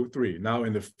 1 of Luke 3. Now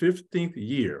in the 15th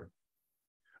year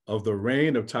of the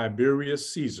reign of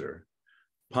Tiberius Caesar,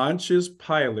 Pontius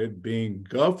Pilate being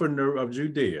governor of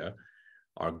Judea.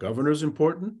 Are governors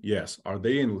important? Yes. Are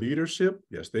they in leadership?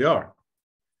 Yes, they are.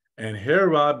 And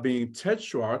Herod being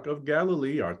tetrarch of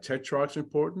Galilee. Are tetrarchs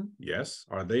important? Yes.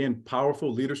 Are they in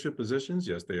powerful leadership positions?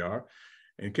 Yes, they are.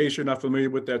 In case you're not familiar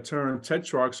with that term,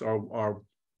 tetrarchs are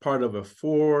part of a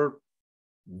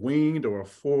four-winged or a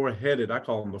four-headed, I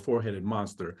call them the four-headed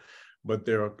monster, but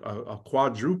they're a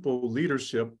quadruple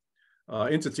leadership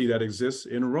entity that exists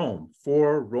in Rome.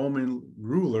 4 Roman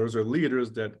rulers or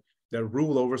leaders that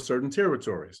rule over certain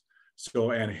territories. So,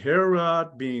 and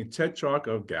Herod being tetrarch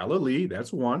of Galilee,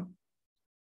 that's 1.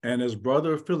 And his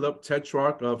brother Philip,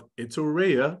 tetrarch of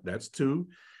Iturea, that's 2.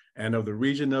 And of the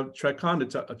region of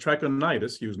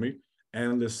Trachonitis,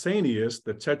 and Lysanias,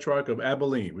 the tetrarch of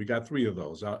Abilene. We got 3 of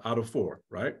those out of 4,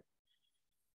 right?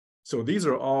 So these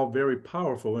are all very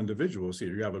powerful individuals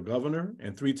here. You have a governor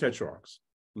and 3 tetrarchs.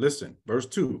 Listen, verse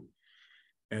 2,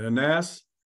 and Annas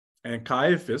and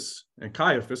Caiaphas, I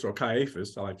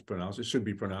like to pronounce, it should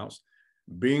be pronounced,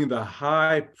 being the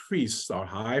high priests. Are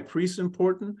high priests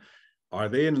important? Are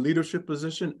they in leadership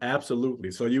position? Absolutely.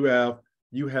 So you have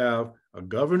a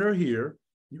governor here,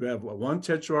 you have 1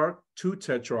 tetrarch, 2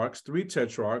 tetrarchs, 3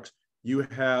 tetrarchs, you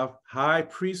have high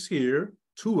priests here,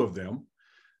 2 of them.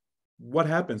 What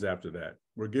happens after that?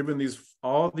 We're given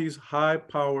all these high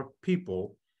power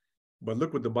people. But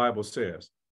look what the Bible says.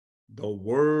 The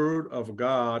word of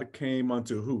God came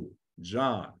unto who?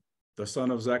 John, the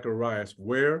son of Zacharias.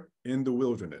 Where? In the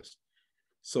wilderness.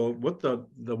 So what the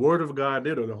word of God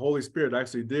did, or the Holy Spirit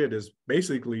actually did, is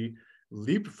basically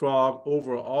leapfrog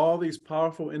over all these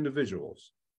powerful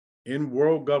individuals in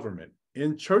world government,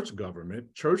 in church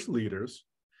government, church leaders,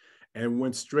 and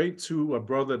went straight to a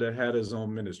brother that had his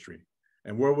own ministry.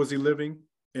 And where was he living?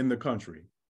 In the country.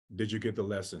 Did you get the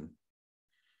lesson?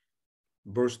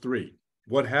 Verse 3,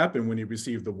 what happened when he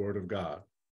received the word of God?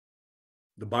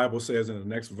 The Bible says in the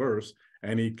next verse,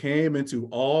 and he came into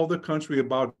all the country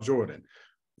about Jordan,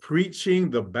 preaching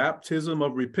the baptism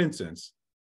of repentance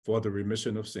for the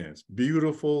remission of sins.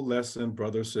 Beautiful lesson,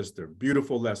 brother, sister,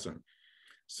 beautiful lesson.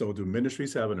 So do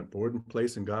ministries have an important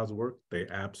place in God's work? They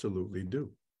absolutely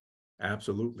do.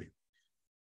 Absolutely.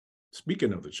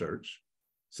 Speaking of the church,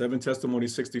 7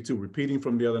 Testimonies 62, repeating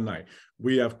from the other night,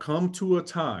 we have come to a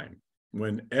time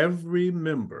when every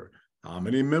member, how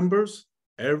many members?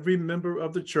 Every member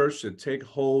of the church should take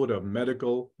hold of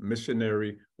medical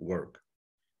missionary work.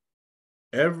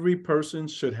 Every person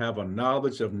should have a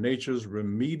knowledge of nature's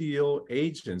remedial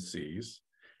agencies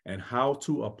and how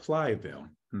to apply them.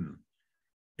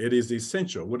 It is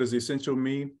essential. What does essential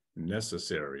mean?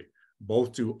 Necessary,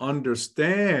 both to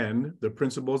understand the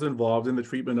principles involved in the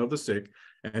treatment of the sick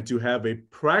and to have a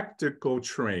practical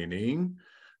training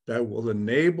that will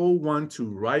enable one to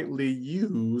rightly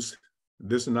use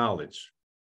this knowledge.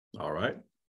 All right.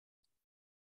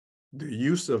 The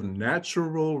use of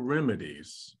natural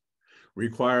remedies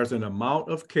requires an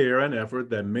amount of care and effort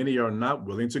that many are not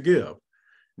willing to give.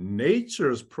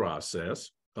 Nature's process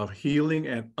of healing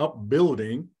and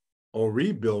upbuilding or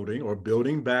rebuilding or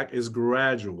building back is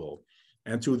gradual,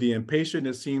 and to the impatient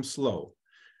it seems slow.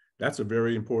 That's a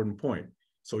very important point.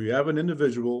 So you have an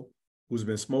individual who's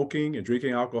been smoking and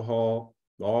drinking alcohol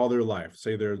all their life.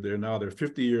 Say they're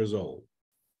 50 years old,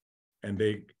 and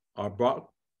they are brought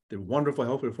the wonderful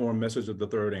health reform message of the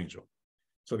third angel.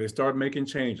 So they start making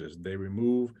changes. They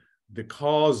remove the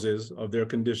causes of their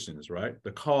conditions, right?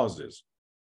 The causes.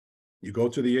 You go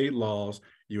to the 8 laws,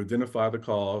 you identify the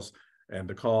cause, and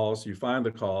the cause, you find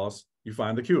the cause, you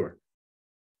find the cure.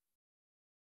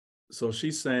 So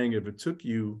she's saying if it took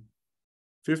you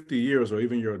 50 years or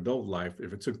even your adult life,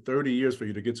 if it took 30 years for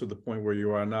you to get to the point where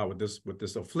you are now with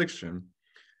this affliction,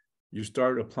 you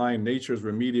start applying nature's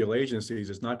remedial agencies,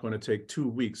 it's not going to take 2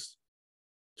 weeks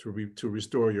to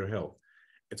restore your health.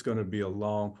 It's going to be a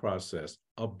long process.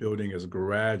 Upbuilding is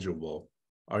gradual.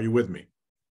 Are you with me?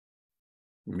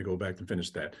 Let me go back and finish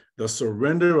that. The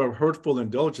surrender of hurtful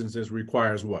indulgences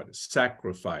requires what?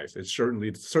 Sacrifice. It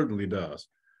certainly does.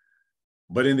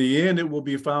 But in the end, it will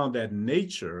be found that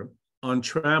nature,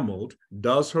 untrammeled,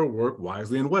 does her work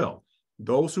wisely and well.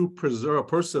 Those who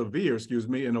persevere,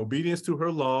 in obedience to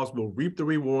her laws will reap the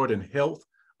reward in health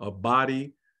of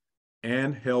body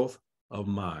and health of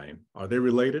mind. Are they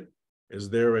related? Is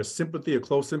there a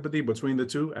close sympathy between the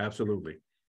two? Absolutely.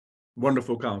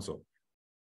 Wonderful counsel.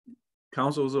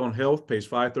 Counsels on Health, page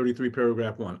 533,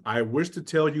 paragraph 1. I wish to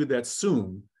tell you that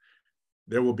soon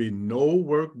there will be no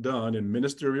work done in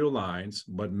ministerial lines,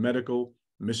 but medical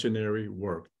missionary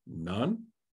work. None?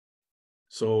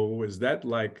 So is that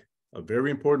like a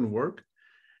very important work?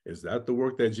 Is that the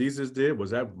work that Jesus did?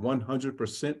 Was that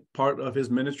 100% part of his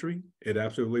ministry? It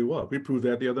absolutely was. We proved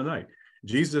that the other night.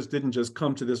 Jesus didn't just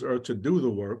come to this earth to do the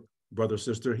work, brother,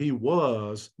 sister. He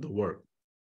was the work.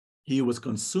 He was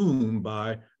consumed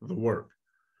by the work.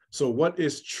 So what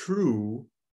is true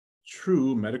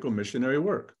medical missionary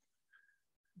work?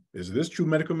 Is this true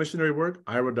medical missionary work?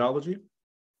 Iridology?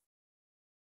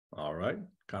 All right,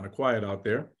 kind of quiet out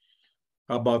there.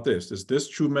 How about this? Is this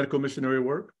true medical missionary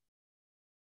work?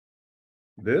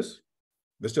 This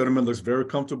gentleman looks very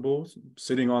comfortable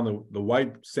sitting on the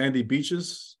white sandy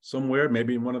beaches somewhere,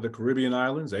 maybe in one of the Caribbean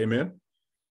islands. Amen.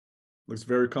 Looks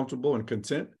very comfortable and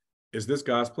content. Is this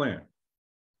God's plan?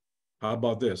 How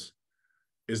about this?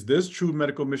 Is this true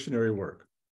medical missionary work?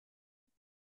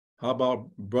 How about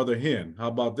Brother Hen? How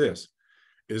about this?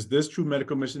 Is this true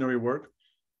medical missionary work?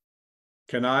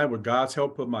 Can I, with God's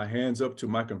help, put my hands up to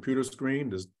my computer screen?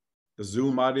 The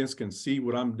Zoom audience can see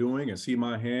what I'm doing and see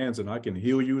my hands, and I can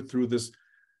heal you through this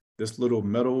little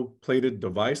metal plated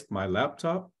device, my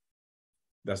laptop?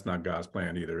 That's not God's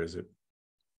plan either, is it?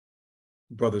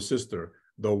 Brother, sister,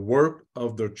 the work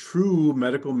of the true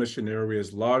medical missionary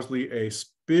is largely a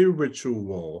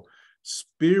spiritual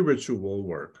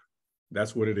work.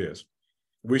 That's what it is.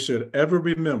 We should ever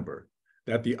remember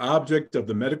that the object of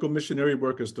the medical missionary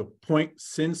work is to point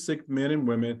sin-sick men and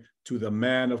women to the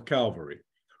man of Calvary,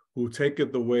 who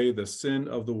taketh away the sin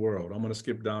of the world. I'm going to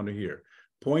skip down to here.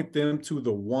 Point them to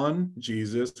the one,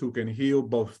 Jesus, who can heal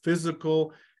both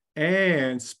physical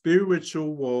and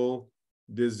spiritual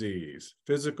disease.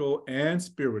 Physical and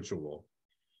spiritual.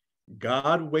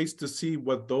 God waits to see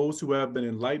what those who have been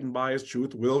enlightened by his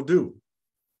truth will do.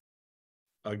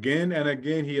 Again and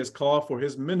again, he has called for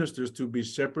his ministers to be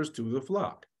shepherds to the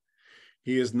flock.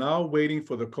 He is now waiting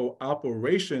for the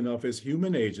cooperation of his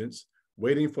human agents,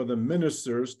 waiting for the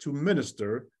ministers to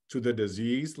minister to the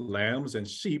diseased lambs and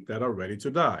sheep that are ready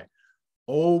to die.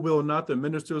 Oh, will not the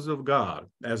ministers of God,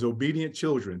 as obedient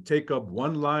children, take up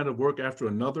one line of work after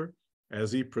another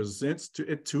as he presents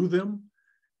it to them?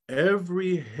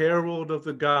 Every herald of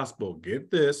the gospel,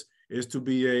 get this, is to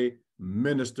be a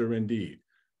minister indeed.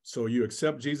 So you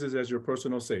accept Jesus as your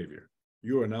personal savior.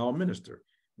 You are now a minister.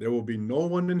 There will be no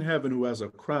one in heaven who has a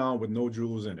crown with no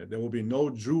jewels in it. There will be no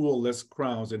jewel-less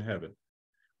crowns in heaven.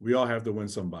 We all have to win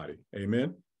somebody.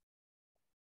 Amen.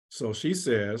 So she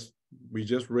says, we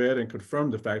just read and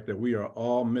confirmed the fact that we are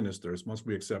all ministers once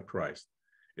we accept Christ.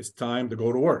 It's time to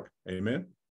go to work. Amen.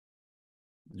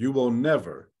 You will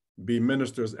never be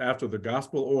ministers after the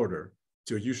gospel order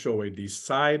till you show a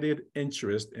decided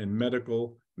interest in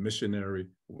medical missionary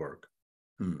work.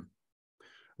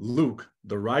 Luke,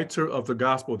 the writer of the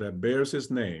gospel that bears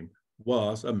his name,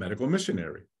 was a medical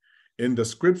missionary. In the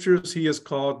scriptures, he is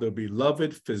called the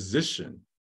beloved physician.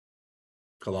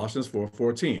 Colossians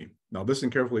 4:14. Now listen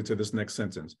carefully to this next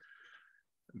sentence.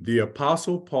 The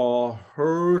apostle Paul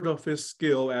heard of his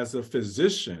skill as a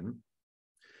physician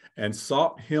and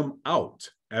sought him out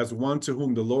as one to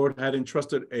whom the Lord had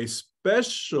entrusted a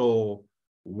special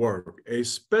work, a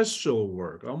special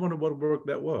work. I wonder what work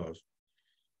that was.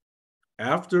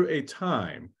 After a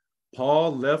time,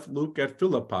 Paul left Luke at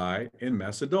Philippi in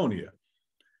Macedonia.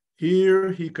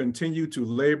 Here he continued to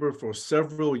labor for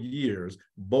several years,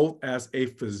 both as a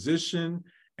physician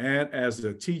and as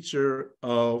a teacher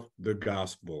of the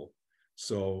gospel.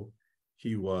 So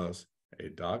he was a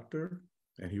doctor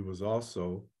and he was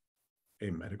also a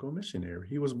medical missionary.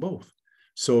 He was both.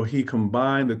 So he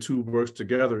combined the two works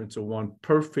together into one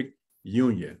perfect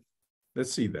union.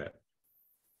 Let's see that.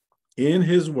 In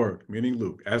his work, meaning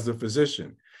Luke, as a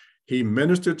physician, he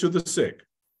ministered to the sick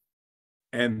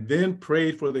and then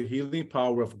prayed for the healing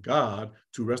power of God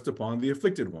to rest upon the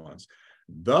afflicted ones.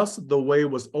 Thus, the way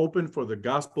was open for the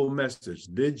gospel message.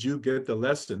 Did you get the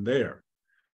lesson there?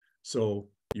 So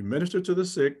you minister to the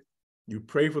sick, you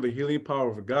pray for the healing power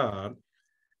of God,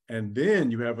 and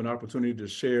then you have an opportunity to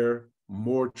share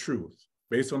more truth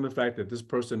based on the fact that this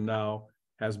person now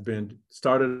has been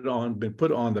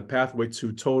put on the pathway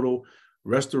to total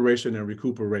restoration and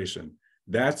recuperation.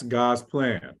 That's God's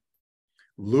plan.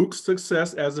 Luke's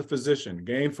success as a physician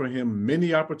gained for him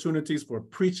many opportunities for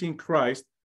preaching Christ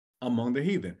among the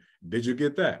heathen. Did you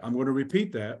get that? I'm going to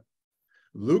repeat that.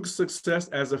 Luke's success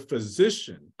as a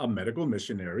physician, a medical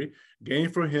missionary,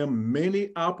 gained for him many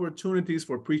opportunities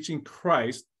for preaching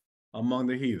Christ among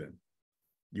the heathen.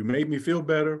 You made me feel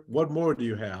better. What more do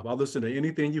you have? I'll listen to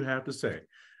anything you have to say.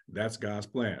 That's God's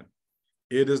plan.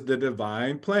 It is the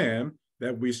divine plan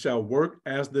that we shall work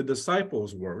as the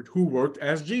disciples worked, who worked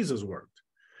as Jesus worked.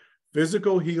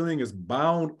 Physical healing is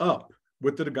bound up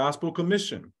with the gospel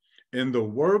commission. In the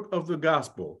work of the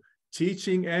gospel,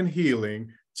 teaching and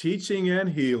healing, teaching and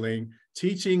healing,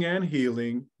 teaching and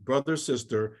healing, brother,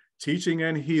 sister, teaching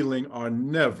and healing are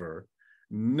never,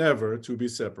 never to be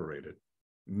separated.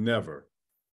 Never.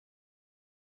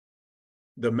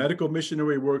 The medical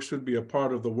missionary work should be a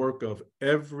part of the work of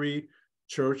every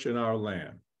church in our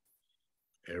land.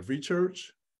 Every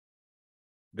church.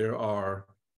 There are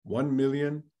 1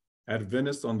 million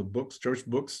Adventists on the books, church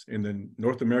books in the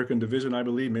North American division, I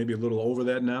believe, maybe a little over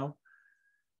that now.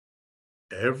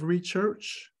 Every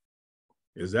church.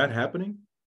 Is that happening?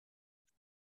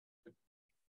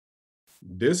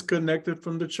 Disconnected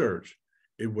from the church,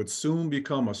 it would soon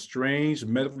become a strange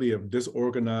medley of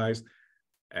disorganized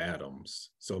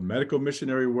atoms. So medical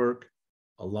missionary work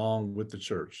along with the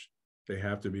church, they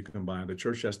have to be combined. The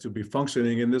church has to be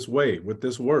functioning in this way with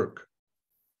this work.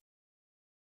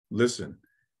 Listen,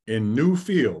 in new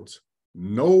fields,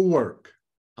 no work.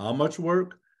 How much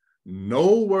work?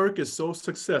 No work is so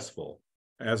successful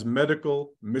as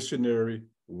medical missionary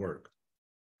work.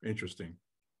 Interesting.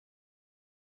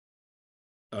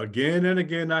 Again and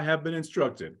again, I have been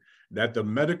instructed that the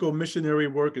medical missionary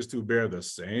work is to bear the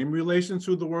same relation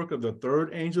to the work of the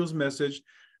third angel's message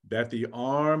that the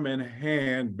arm and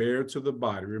hand bear to the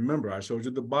body. Remember, I showed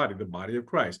you the body of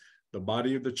Christ, the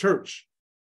body of the church.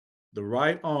 The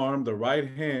right arm, the right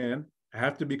hand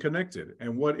have to be connected.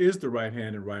 And what is the right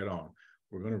hand and right arm?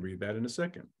 We're going to read that in a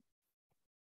second.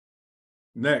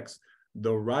 Next,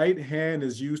 the right hand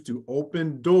is used to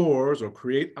open doors or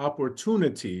create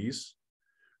opportunities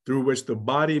through which the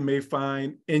body may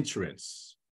find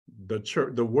entrance. The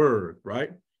church, the word,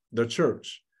 right? The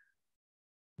church.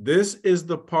 This is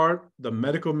the part the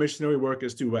medical missionary work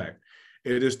is to act.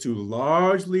 It is to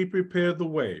largely prepare the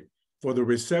way for the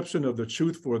reception of the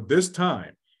truth for this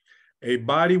time. A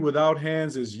body without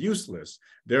hands is useless.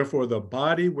 Therefore, the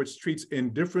body which treats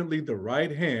indifferently the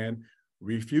right hand,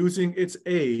 refusing its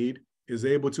aid, is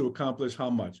able to accomplish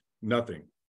how much? Nothing.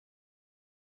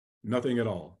 Nothing at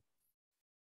all.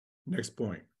 Next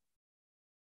point.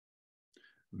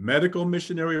 Medical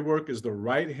missionary work is the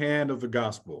right hand of the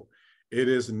gospel. It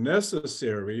is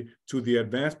necessary to the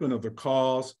advancement of the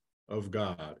cause of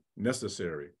God.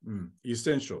 Necessary,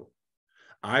 essential.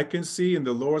 I can see in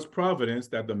the Lord's providence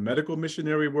that the medical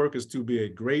missionary work is to be a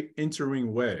great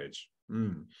entering wedge,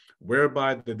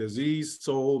 whereby the diseased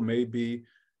soul may be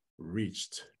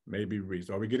reached.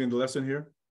 Are we getting the lesson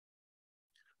here?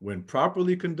 When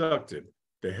properly conducted,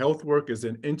 the health work is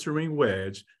an entering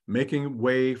wedge, making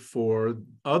way for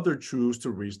other truths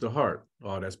to reach the heart.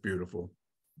 Oh, that's beautiful.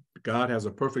 God has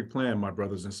a perfect plan, my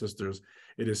brothers and sisters.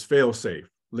 It is fail-safe.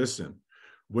 Listen,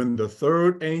 when the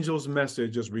third angel's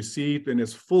message is received in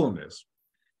its fullness,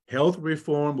 health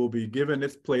reform will be given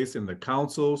its place in the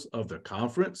councils of the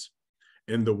conference,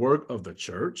 in the work of the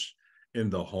church, in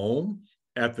the home,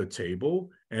 at the table,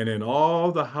 and in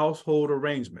all the household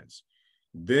arrangements.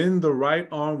 Then the right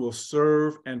arm will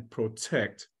serve and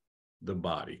protect the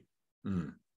body.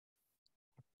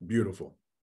 Beautiful.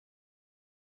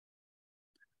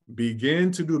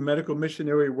 Begin to do medical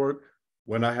missionary work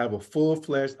when I have a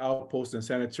full-fledged outpost and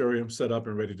sanitarium set up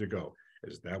and ready to go.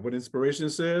 Is that what inspiration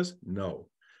says? No.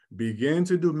 Begin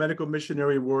to do medical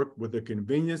missionary work with the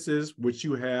conveniences which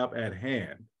you have at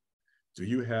hand. Do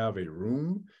you have a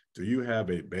room? Do you have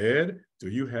a bed? Do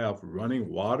you have running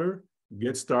water?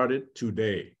 Get started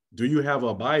today. Do you have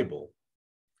a Bible?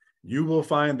 You will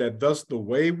find that thus the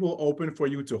way will open for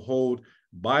you to hold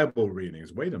Bible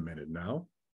readings. Wait a minute now.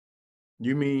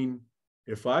 You mean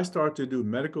if I start to do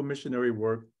medical missionary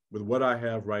work with what I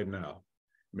have right now,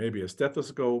 maybe a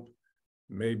stethoscope,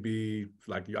 maybe,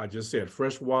 like I just said,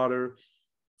 fresh water,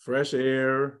 fresh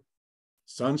air,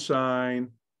 sunshine,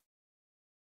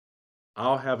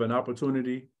 I'll have an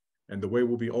opportunity and the way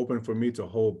will be open for me to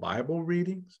hold Bible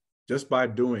readings just by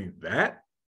doing that.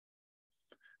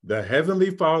 The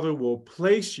Heavenly Father will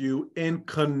place you in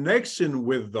connection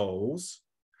with those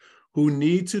who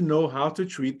need to know how to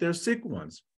treat their sick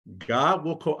ones. God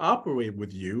will cooperate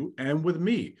with you and with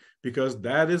me because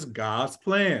that is God's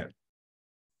plan.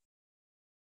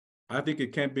 I think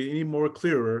it can't be any more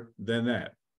clearer than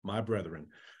that, my brethren.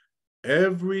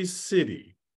 Every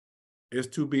city is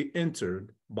to be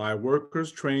entered by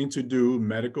workers trained to do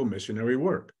medical missionary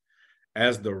work.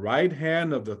 As the right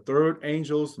hand of the third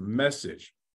angel's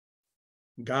message,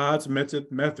 God's method,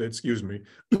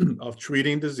 of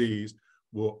treating disease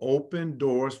will open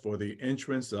doors for the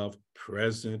entrance of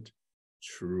present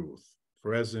truth.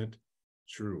 Present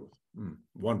truth.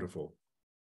 Wonderful.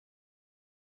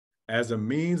 As a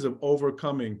means of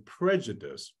overcoming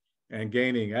prejudice and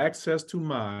gaining access to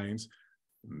minds,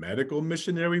 medical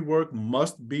missionary work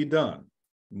must be done,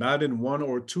 not in one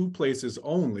or two places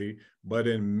only, but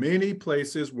in many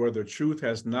places where the truth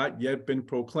has not yet been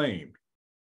proclaimed.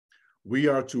 We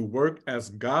are to work as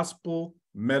gospel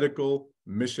medical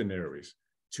missionaries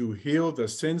to heal the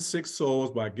sin-sick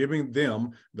souls by giving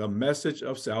them the message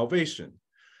of salvation.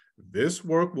 This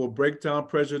work will break down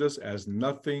prejudice as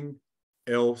nothing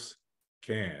else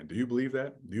can. Do you believe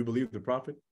that? Do you believe the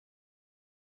prophet?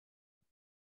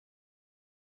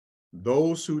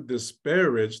 Those who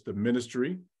disparage the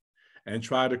ministry and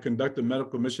try to conduct the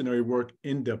medical missionary work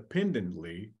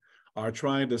independently are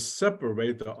trying to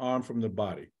separate the arm from the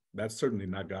body. That's certainly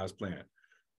not God's plan.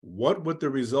 What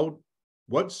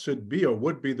should be or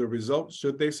would be the result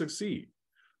should they succeed?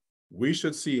 We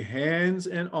should see hands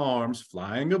and arms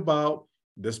flying about,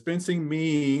 dispensing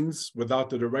means without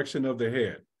the direction of the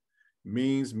head.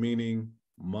 Means meaning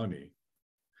money.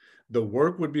 The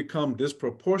work would become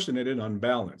disproportionate and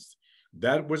unbalanced.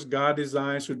 That which God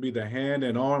designed should be the hand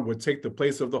and arm would take the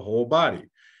place of the whole body,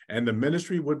 and the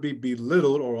ministry would be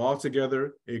belittled or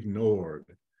altogether ignored.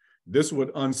 This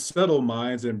would unsettle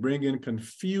minds and bring in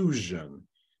confusion,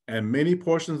 and many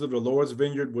portions of the Lord's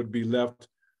vineyard would be left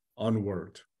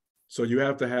unworked. So you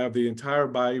have to have the entire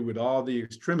body with all the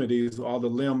extremities, all the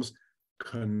limbs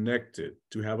connected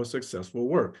to have a successful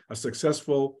work, a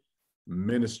successful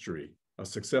ministry, a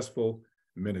successful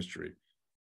ministry.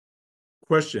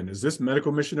 Question, is this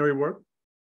medical missionary work?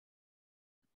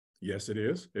 Yes, it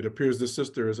is. It appears this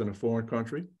sister is in a foreign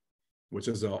country, which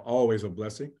is always a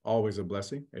blessing, always a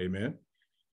blessing. Amen.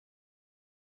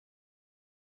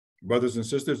 Brothers and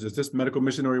sisters, is this medical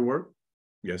missionary work?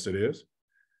 Yes, it is.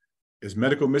 Is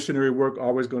medical missionary work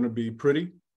always going to be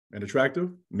pretty and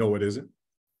attractive? No, it isn't.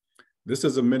 This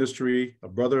is a ministry, a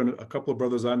brother and a couple of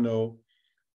brothers I know,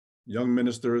 young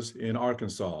ministers in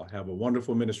Arkansas, have a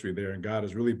wonderful ministry there, and God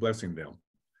is really blessing them.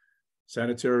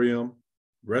 Sanitarium,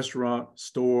 restaurant,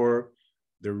 store,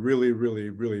 they're really, really,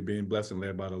 really being blessed and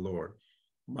led by the Lord.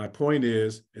 My point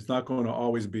is, it's not going to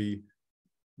always be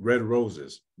red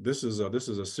roses. This is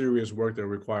a serious work that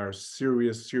requires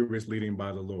serious leading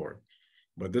by the Lord.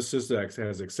 But this sister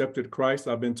has accepted Christ,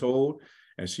 I've been told,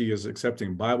 and she is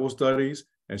accepting Bible studies,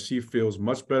 and she feels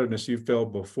much better than she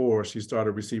felt before she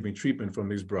started receiving treatment from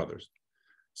these brothers.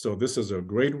 So this is a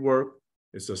great work.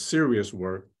 It's a serious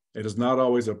work. It is not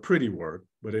always a pretty work,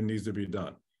 but it needs to be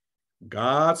done.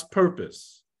 God's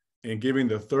purpose in giving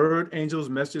the third angel's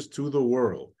message to the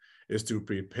world is to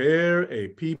prepare a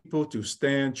people to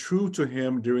stand true to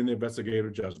him during the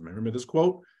investigative judgment. Remember this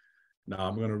quote? Now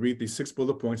I'm going to read these 6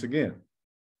 bullet points again.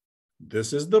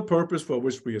 This is the purpose for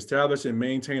which we establish and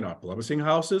maintain our publishing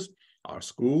houses, our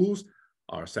schools,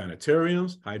 our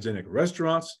sanitariums, hygienic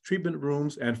restaurants, treatment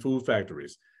rooms, and food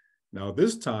factories. Now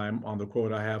this time on the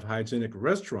quote, I have hygienic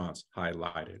restaurants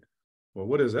highlighted. Well,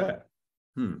 what is that?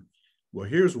 Well,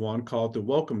 here's one called the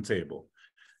Welcome Table.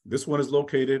 This one is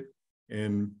located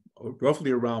in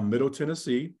roughly around Middle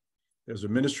Tennessee. There's a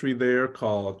ministry there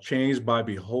called Changed by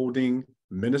Beholding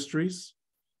Ministries.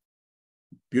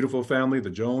 Beautiful family, the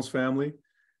Jones family.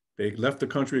 They left the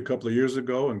country a couple of years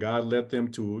ago, and God led them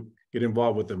to get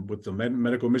involved with the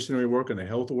medical missionary work and the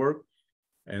health work.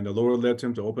 And the Lord led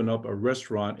him to open up a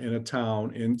restaurant in a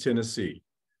town in Tennessee.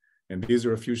 And these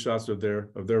are a few shots of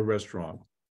their restaurant.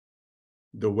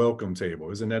 The Welcome Table.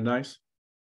 Isn't that nice?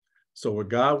 So what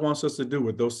God wants us to do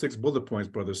with those 6 bullet points,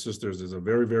 brothers and sisters, is a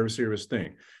very, very serious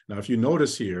thing. Now, if you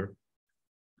notice here,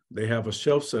 they have a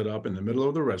shelf set up in the middle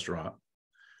of the restaurant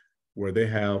where they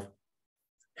have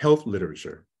health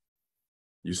literature.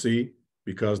 You see,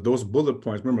 because those bullet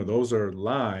points, remember, those are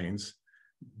lines.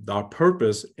 Our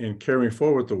purpose in carrying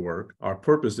forward the work, our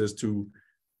purpose is to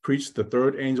preach the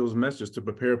third angel's message to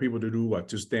prepare people to do what?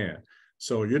 To stand.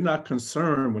 So you're not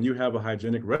concerned when you have a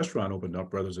hygienic restaurant opened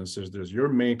up, brothers and sisters. Your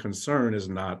main concern is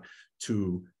not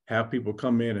to have people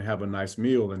come in and have a nice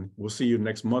meal and we'll see you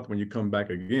next month when you come back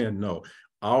again. No,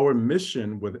 our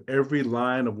mission with every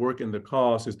line of work in the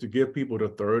cause is to give people the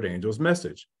third angel's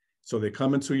message. So they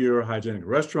come into your hygienic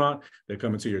restaurant, they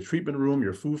come into your treatment room,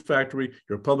 your food factory,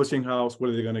 your publishing house. What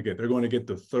are they going to get? They're going to get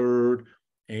the third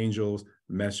angel's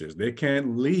message. They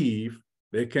can't leave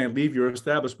your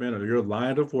establishment or your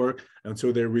line of work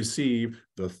until they receive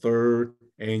the third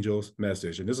angel's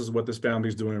message. And this is what this family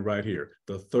is doing right here.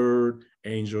 The third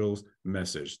angel's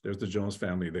message. There's the Jones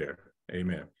family there.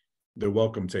 Amen. The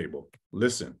Welcome Table.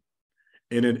 Listen,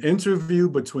 in an interview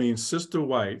between Sister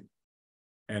White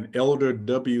and Elder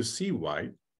W.C.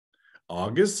 White,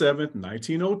 August 7th,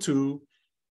 1902,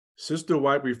 Sister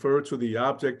White referred to the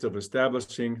object of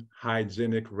establishing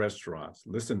hygienic restaurants.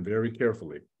 Listen very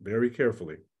carefully, very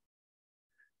carefully.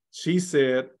 She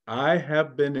said, I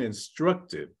have been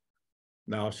instructed.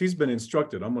 Now, if she's been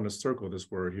instructed, I'm going to circle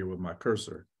this word here with my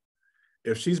cursor.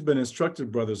 If she's been instructed,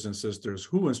 brothers and sisters,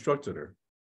 who instructed her?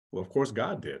 Well, of course,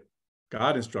 God did.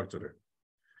 God instructed her.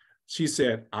 She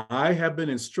said, I have been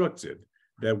instructed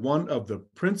that one of the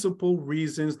principal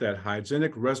reasons that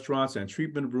hygienic restaurants and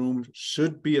treatment rooms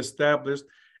should be established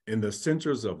in the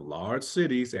centers of large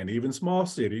cities and even small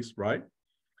cities, right,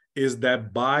 is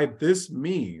that by this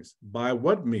means, by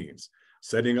what means?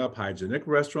 Setting up hygienic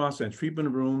restaurants and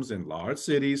treatment rooms in large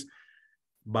cities,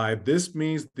 by this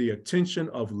means the attention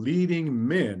of leading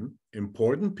men,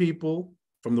 important people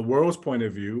from the world's point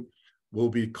of view, will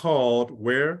be called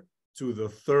where? To the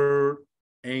third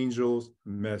angel's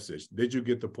message. Did you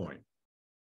get the point?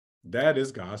 That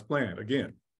is God's plan.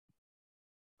 Again,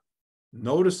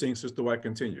 noticing, Sister White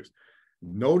continues,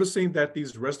 noticing that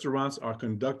these restaurants are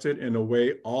conducted in a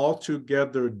way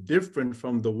altogether different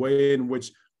from the way in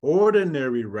which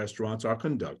ordinary restaurants are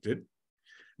conducted,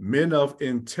 men of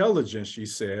intelligence, she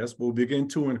says, will begin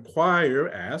to inquire,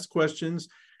 ask questions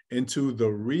into the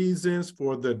reasons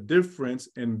for the difference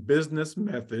in business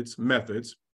methods,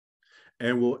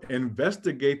 and will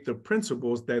investigate the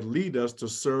principles that lead us to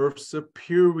serve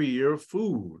superior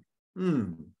food.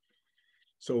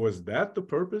 So is that the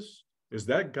purpose? Is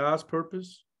that God's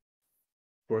purpose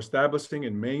for establishing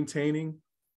and maintaining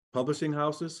publishing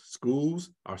houses,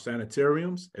 schools, our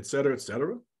sanitariums, et cetera, et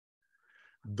cetera?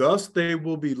 Thus, they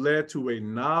will be led to a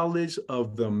knowledge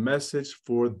of the message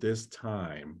for this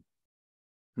time.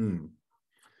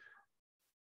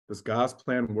 Does God's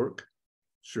plan work?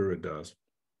 Sure it does.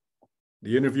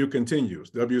 The interview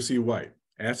continues. W.C. White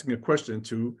asking a question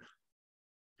to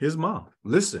his mom.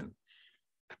 Listen,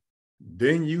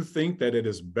 then you think that it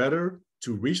is better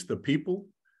to reach the people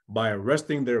by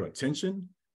arresting their attention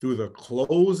through the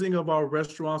closing of our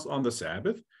restaurants on the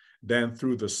Sabbath than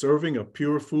through the serving of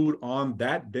pure food on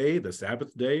that day, the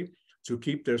Sabbath day, to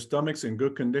keep their stomachs in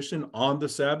good condition on the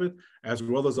Sabbath as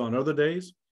well as on other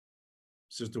days?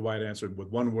 Sister White answered with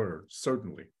one word,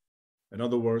 certainly. In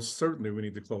other words, certainly we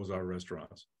need to close our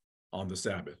restaurants on the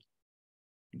Sabbath.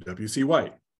 W.C.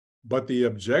 White, but the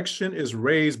objection is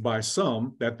raised by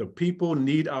some that the people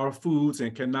need our foods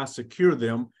and cannot secure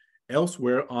them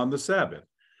elsewhere on the Sabbath.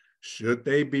 Should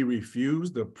they be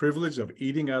refused the privilege of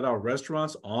eating at our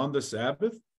restaurants on the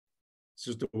Sabbath?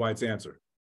 Sister White's answer: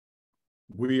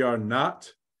 we are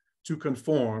not to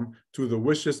conform to the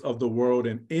wishes of the world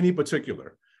in any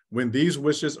particular, when these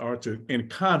wishes are in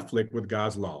conflict with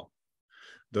God's law.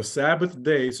 The Sabbath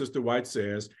day, Sister White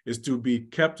says, is to be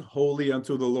kept holy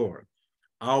unto the Lord.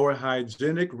 Our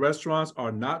hygienic restaurants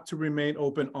are not to remain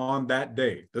open on that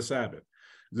day, the Sabbath.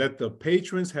 Let the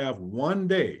patrons have one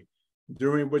day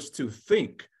during which to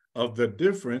think of the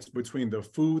difference between the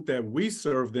food that we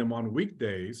serve them on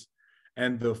weekdays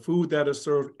and the food that is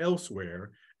served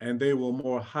elsewhere, and they will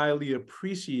more highly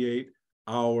appreciate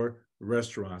our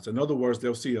restaurants. In other words,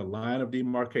 they'll see a line of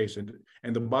demarcation.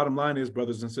 And the bottom line is,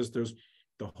 brothers and sisters,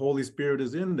 the Holy Spirit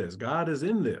is in this. God is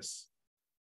in this.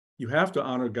 You have to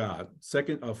honor God.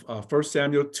 1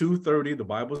 Samuel 2:30, the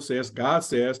Bible says, God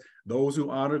says, those who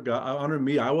honor God, honor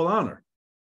me, I will honor.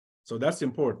 So that's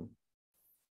important.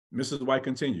 Mrs. White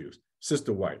continues,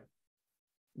 Sister White,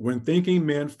 when thinking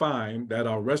men find that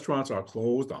our restaurants are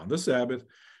closed on the Sabbath,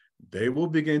 they will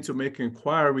begin to make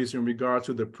inquiries in regard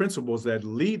to the principles that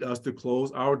lead us to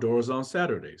close our doors on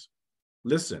Saturdays.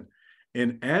 Listen,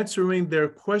 in answering their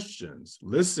questions,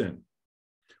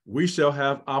 we shall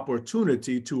have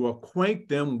opportunity to acquaint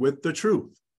them with the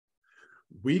truth.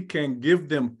 We can give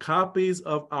them copies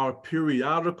of our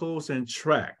periodicals and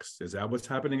tracts. Is that what's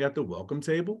happening at the welcome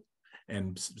table?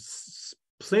 And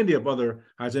plenty of other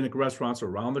hygienic restaurants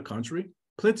around the country,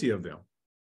 plenty of them.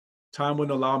 Time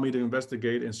wouldn't allow me to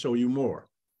investigate and show you more,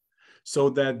 so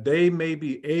that they may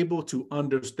be able to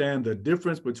understand the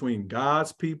difference between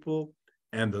God's people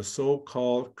and the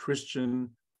so-called Christian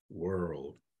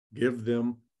world. Give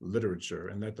them literature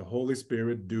and let the Holy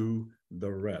Spirit do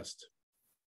the rest.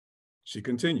 She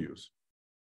continues.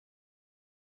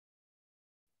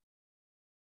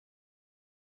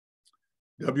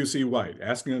 W.C. White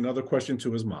asking another question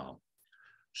to his mom.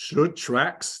 Should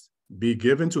tracts be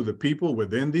given to the people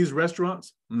within these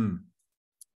restaurants?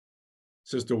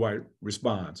 Sister White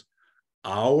responds,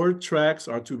 our tracts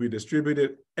are to be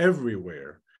distributed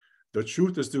everywhere. The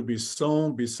truth is to be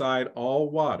sown beside all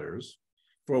waters,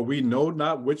 for we know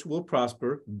not which will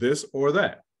prosper, this or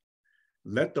that.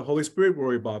 Let the Holy Spirit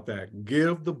worry about that.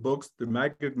 Give the books, the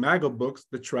MAGA books,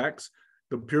 the tracts,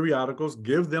 the periodicals,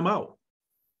 give them out.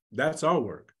 That's our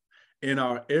work. In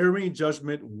our erring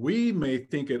judgment, we may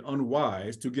think it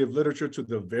unwise to give literature to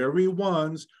the very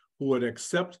ones who would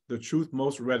accept the truth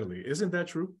most readily. Isn't that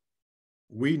true?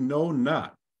 We know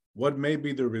not what may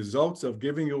be the results of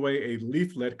giving away a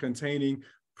leaflet containing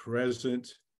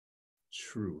present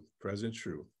truth. Present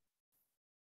truth.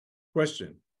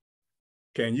 Question.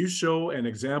 Can you show an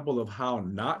example of how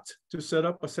not to set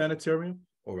up a sanitarium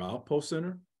or outpost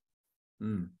center?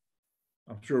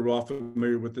 I'm sure we're all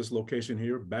familiar with this location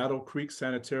here, Battle Creek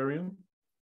Sanitarium,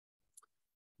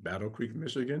 Battle Creek,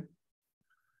 Michigan.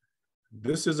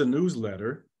 This is a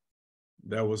newsletter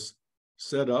that was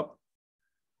set up,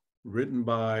 written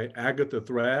by Agatha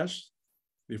Thrash,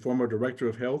 the former director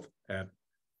of health at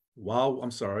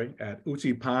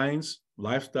Uchi Pines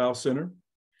Lifestyle Center.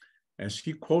 And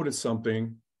she quoted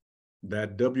something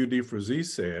that W.D. Frazee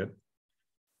said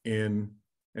and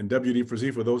W.D.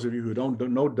 Frazee, for those of you who don't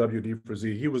know W.D.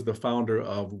 Frazee, he was the founder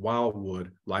of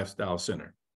Wildwood Lifestyle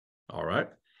Center. All right.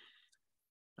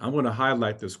 I'm going to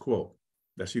highlight this quote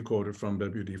that she quoted from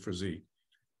W.D. Frazee.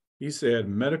 He said,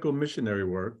 medical missionary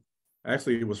work,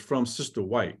 actually it was from Sister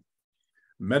White.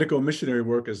 Medical missionary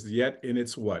work is yet in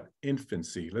its what?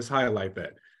 Infancy. Let's highlight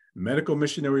that. Medical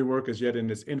missionary work is yet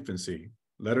in its infancy.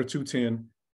 Letter 210,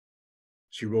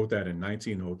 she wrote that in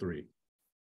 1903.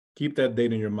 Keep that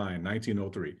date in your mind,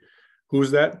 1903. Who's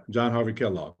that? John Harvey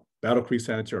Kellogg, Battle Creek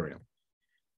Sanitarium.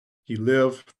 He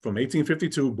lived from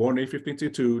 1852, born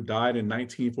 1852, died in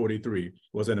 1943,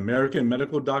 was an American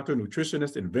medical doctor,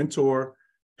 nutritionist, inventor,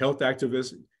 health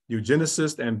activist,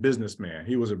 eugenicist, and businessman.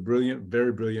 He was a brilliant,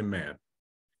 very brilliant man.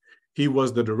 He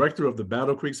was the director of the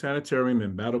Battle Creek Sanitarium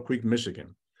in Battle Creek,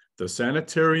 Michigan. The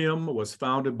sanitarium was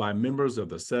founded by members of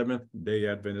the Seventh-day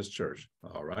Adventist Church.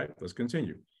 All right, let's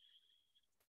continue.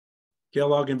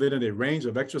 Kellogg invented a range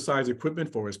of exercise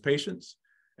equipment for his patients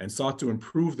and sought to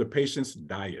improve the patient's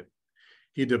diet.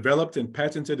 He developed and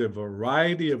patented a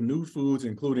variety of new foods,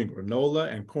 including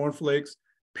granola and cornflakes,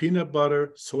 peanut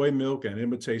butter, soy milk, and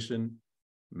imitation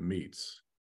meats.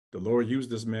 The Lord used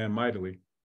this man mightily,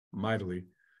 mightily.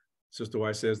 Sister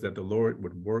White says that the Lord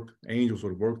would work, angels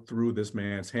would work through this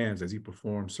man's hands as he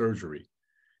performed surgery.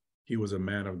 He was a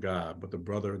man of God, but the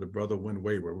brother went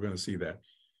wayward. We're going to see that.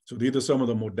 So these are some of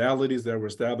the modalities that were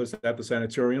established at the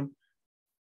sanitarium.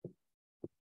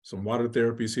 Some water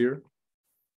therapies here.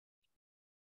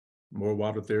 More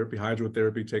water therapy,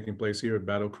 hydrotherapy taking place here at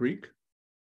Battle Creek.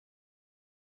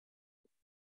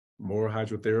 More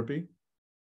hydrotherapy.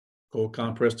 Cold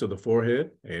compress to the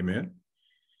forehead. Amen.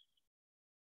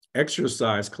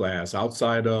 Exercise class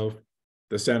outside of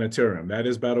the sanitarium. That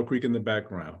is Battle Creek in the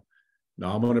background.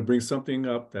 Now I'm going to bring something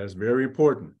up that's very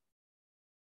important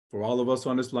for all of us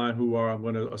on this line who are, I'm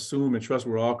going to assume and trust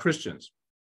we're all Christians.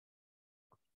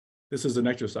 This is an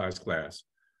exercise class.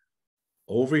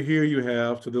 Over here you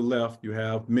have, to the left, you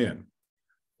have men.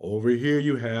 Over here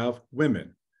you have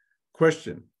women.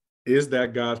 Question, is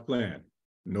that God's plan?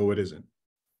 No, it isn't.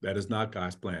 That is not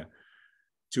God's plan.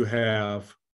 To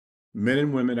have men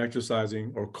and women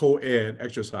exercising or co-ed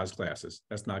exercise classes.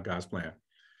 That's not God's plan.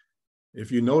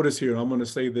 If you notice here, I'm going to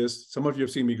say this, some of you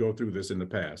have seen me go through this in the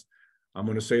past. I'm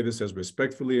going to say this as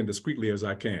respectfully and discreetly as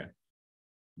I can.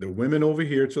 The women over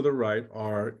here to the right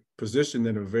are positioned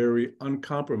in a very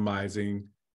uncompromising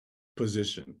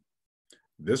position.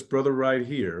 This brother right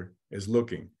here is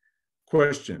looking.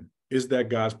 Question, is that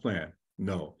God's plan?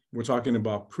 No. We're talking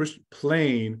about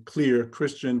plain, clear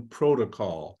Christian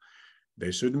protocol.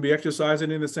 They shouldn't be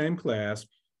exercising in the same class,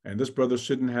 and this brother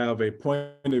shouldn't have a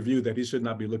point of view that he should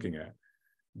not be looking at.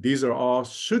 These are all,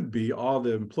 should be, all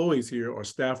the employees here or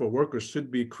staff or workers should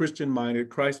be Christian-minded,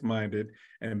 Christ-minded,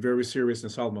 and very serious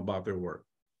and solemn about their work.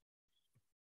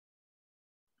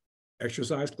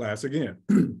 Exercise class again.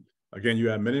 Again, you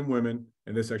have men and women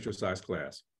in this exercise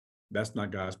class. That's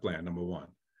not God's plan, number one.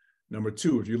 Number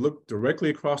two, if you look directly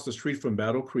across the street from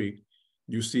Battle Creek,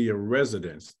 you see a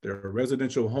residence. There are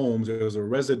residential homes. There's a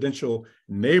residential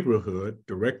neighborhood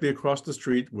directly across the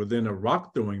street within a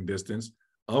rock throwing distance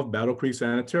of Battle Creek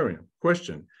Sanitarium.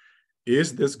 Question,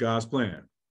 is this God's plan?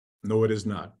 No, it is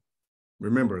not.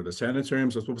 Remember, the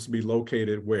sanitariums are supposed to be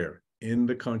located where? In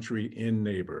the country, in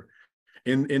nature,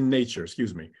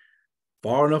 excuse me.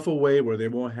 Far enough away where they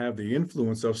won't have the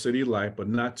influence of city life, but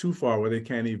not too far where they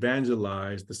can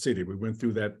evangelize the city. We went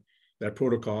through that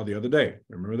protocol the other day.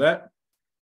 Remember that?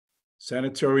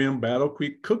 Sanitarium, Battle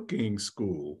Creek Cooking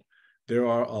School. There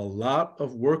are a lot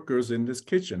of workers in this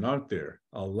kitchen, aren't there?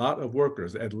 A lot of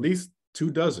workers, at least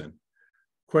 24.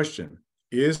 Question,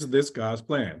 is this God's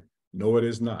plan? No, it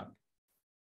is not.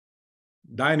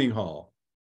 Dining hall,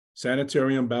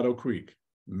 Sanitarium, Battle Creek.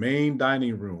 Main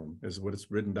dining room is what it's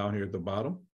written down here at the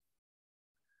bottom.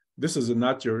 This is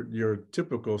not your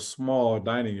typical small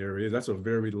dining area. That's a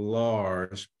very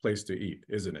large place to eat,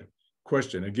 isn't it?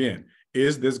 Question again,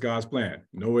 is this God's plan?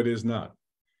 No, it is not.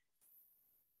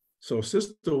 So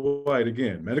Sister White,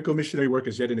 again, medical missionary work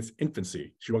is yet in its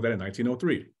infancy. She wrote that in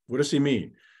 1903. What does she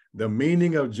mean? The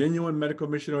meaning of genuine medical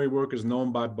missionary work is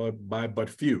known by but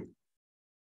few.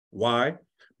 Why?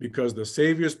 Because the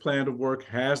Savior's plan of work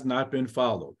has not been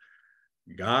followed.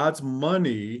 God's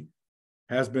money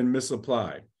has been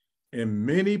misapplied. In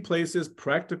many places,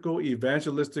 practical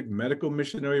evangelistic medical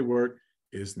missionary work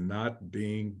is not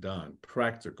being done.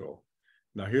 Practical.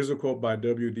 Now, here's a quote by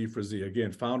W.D. Frazee,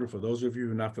 again, founder, for those of you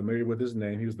who are not familiar with his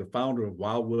name, he was the founder of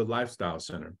Wildwood Lifestyle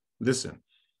Center. Listen,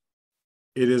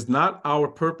 it is not our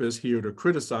purpose here to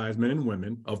criticize men and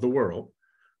women of the world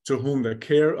to whom the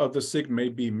care of the sick may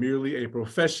be merely a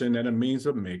profession and a means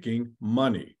of making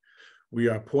money. We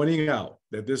are pointing out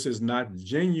that this is not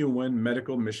genuine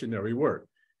medical missionary work.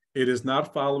 It is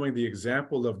not following the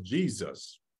example of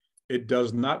Jesus. It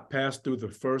does not pass through the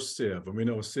first sieve. And we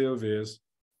know a sieve is,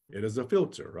 it is a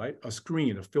filter, right? A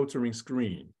screen, a filtering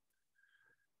screen.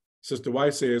 Sister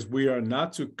White says, we are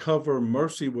not to cover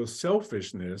mercy with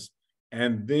selfishness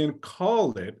and then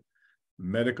call it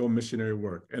medical missionary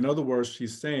work. In other words,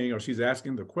 she's saying, or she's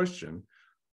asking the question,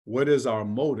 what is our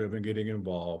motive in getting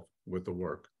involved with the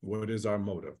work? What is our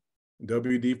motive?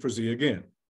 W.D. Frazee again.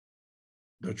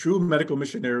 The true medical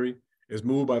missionary is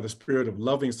moved by the spirit of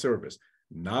loving service,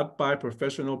 not by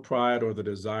professional pride or the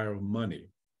desire of money.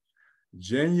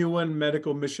 Genuine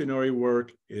medical missionary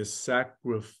work is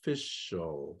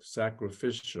sacrificial.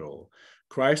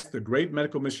 Christ, the great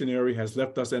medical missionary, has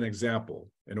left us an example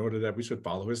in order that we should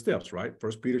follow his steps, right?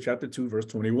 1 Peter chapter 2, verse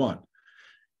 21.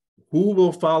 Who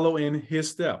will follow in his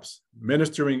steps,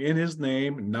 ministering in his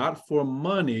name, not for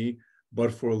money,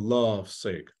 but for love's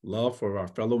sake, love for our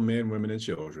fellow men, women, and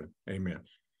children. Amen.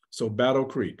 So Battle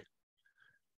Creek,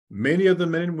 many of the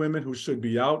men and women who should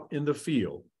be out in the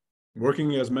field,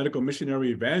 working as medical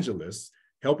missionary evangelists,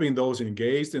 helping those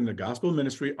engaged in the gospel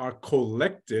ministry, are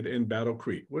collected in Battle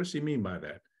Creek. What does she mean by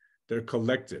that? They're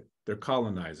collected, they're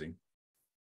colonizing,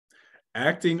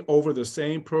 acting over the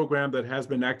same program that has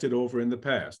been acted over in the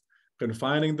past,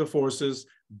 confining the forces,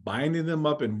 binding them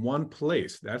up in one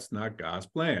place. That's not God's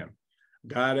plan.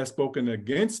 God has spoken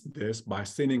against this by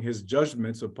sending his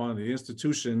judgments upon the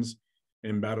institutions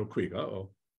in Battle Creek.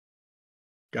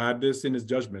 God did send his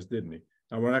judgments, didn't he?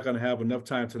 Now, we're not going to have enough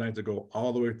time tonight to go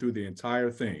all the way through the entire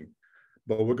thing,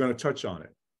 but we're going to touch on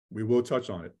it. We will touch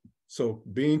on it. So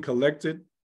being collected,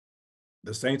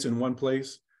 the saints in one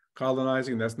place,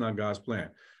 colonizing, that's not God's plan.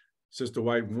 Sister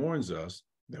White warns us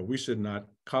that we should not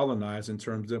colonize in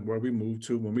terms of where we move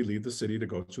to when we leave the city to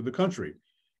go to the country.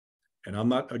 And I'm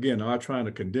not trying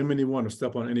to condemn anyone or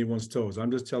step on anyone's toes.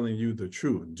 I'm just telling you the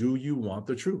truth. Do you want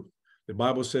the truth? The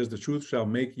Bible says the truth shall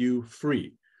make you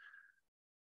free.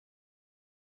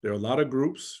 There are a lot of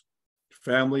groups,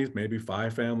 families, maybe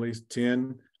 5 families,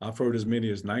 10. I've heard as many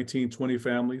as 19, 20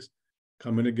 families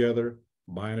coming together,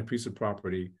 buying a piece of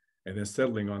property, and then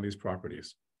settling on these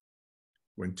properties.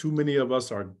 When too many of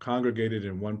us are congregated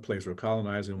in one place or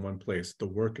colonized in one place, the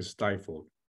work is stifled.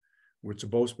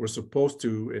 We're supposed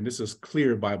to, and this is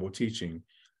clear Bible teaching,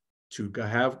 to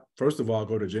have, first of all,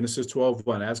 go to Genesis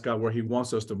 12:1, ask God where he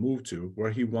wants us to move to,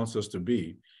 where he wants us to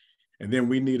be. And then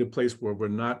we need a place where we're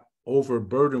not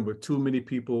overburdened with too many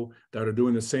people that are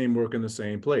doing the same work in the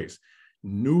same place.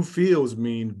 New fields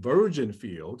mean virgin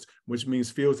fields, which means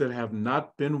fields that have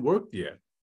not been worked yet,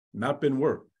 not been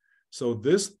worked. So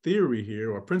this theory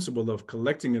here, or principle of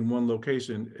collecting in one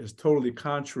location, is totally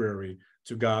contrary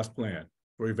to God's plan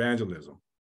for evangelism.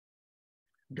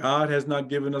 God has not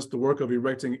given us the work of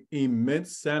erecting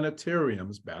immense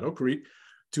sanitariums, Battle Creek,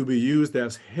 to be used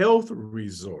as health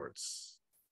resorts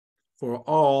for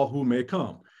all who may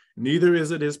come. Neither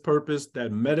is it his purpose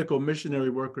that medical missionary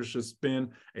workers should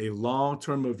spend a long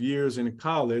term of years in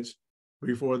college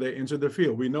before they enter the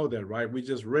field. We know that, right? We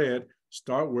just read,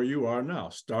 start where you are now.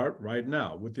 Start right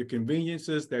now with the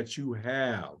conveniences that you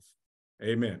have.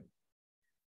 Amen.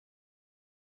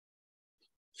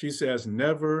 She says,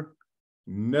 never,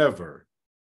 never,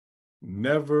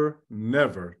 never,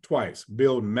 never twice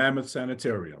build mammoth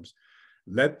sanitariums.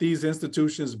 Let these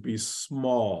institutions be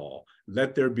small.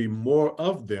 Let there be more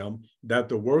of them, that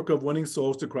the work of winning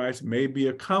souls to Christ may be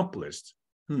accomplished.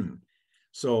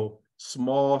 So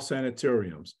small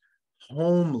sanitariums,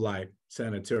 home-like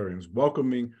sanitariums,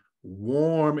 welcoming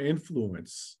warm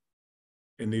influence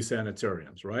in these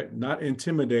sanitariums, right? Not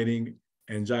intimidating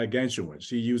and gigantuan.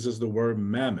 She uses the word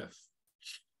mammoth.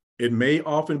 It may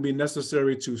often be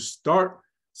necessary to start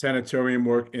sanitarium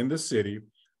work in the city,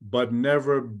 but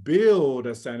never build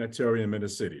a sanitarium in the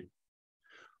city.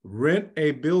 Rent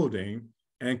a building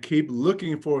and keep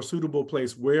looking for a suitable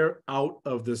place where out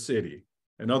of the city.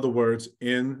 In other words,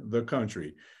 in the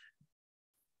country.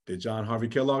 Did John Harvey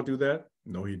Kellogg do that?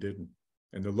 No, he didn't.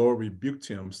 And the Lord rebuked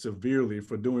him severely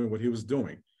for doing what he was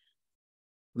doing.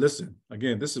 Listen,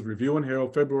 again, this is Review and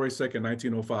Herald, February 2nd,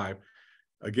 1905.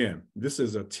 Again, this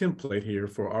is a template here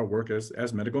for our work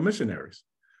as medical missionaries.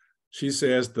 She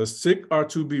says, the sick are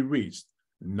to be reached,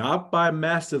 not by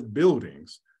massive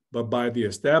buildings, but by the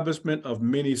establishment of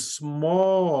many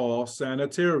small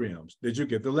sanitariums. Did you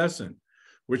get the lesson?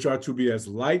 Which are to be as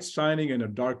lights shining in a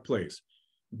dark place.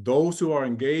 Those who are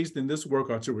engaged in this work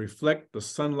are to reflect the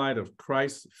sunlight of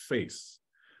Christ's face.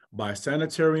 By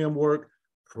sanitarium work,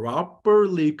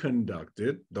 properly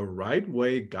conducted, the right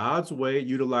way, God's way,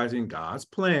 utilizing God's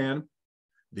plan,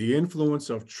 the influence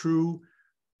of true,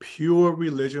 pure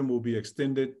religion will be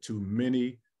extended to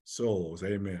many souls.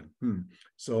 Amen.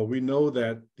 So we know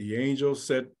that the angel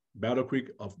set Battle Creek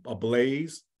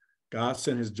ablaze. God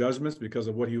sent his judgments because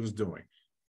of what he was doing.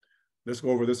 Let's go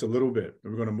over this a little bit.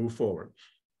 We're going to move forward.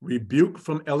 Rebuke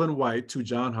from Ellen White to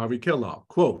John Harvey Kellogg.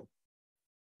 Quote,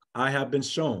 I have been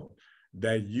shown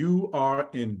that you are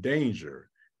in danger,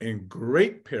 in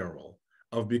great peril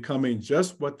of becoming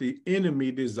just what the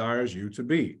enemy desires you to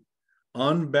be.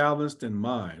 Unbalanced in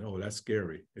mind. Oh, that's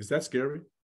scary. Is that scary?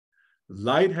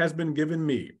 Light has been given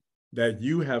me that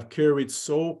you have carried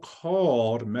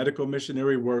so-called medical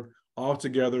missionary work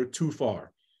altogether too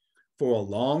far. For a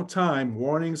long time,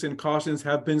 warnings and cautions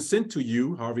have been sent to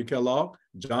you, Harvey Kellogg,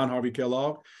 John Harvey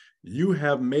Kellogg. You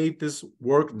have made this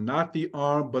work not the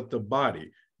arm, but the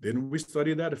body. Didn't we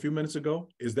study that a few minutes ago?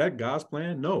 Is that God's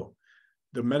plan? No.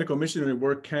 The medical missionary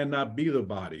work cannot be the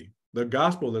body. The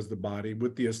gospel is the body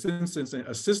with the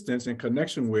assistance and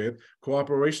connection with,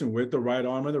 cooperation with the right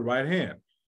arm and the right hand.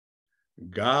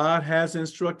 God has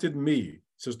instructed me,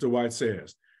 Sister White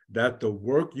says, that the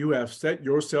work you have set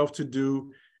yourself to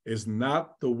do is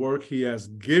not the work he has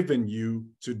given you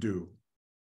to do.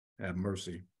 Have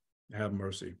mercy. Have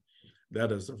mercy.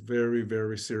 That is a very,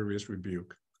 very serious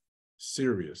rebuke.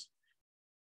 Serious.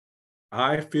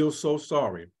 I feel so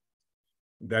sorry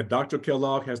that Dr.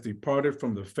 Kellogg has departed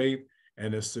from the faith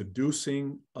and is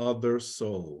seducing other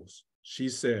souls. She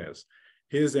says,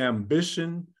 His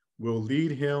ambition will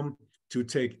lead him to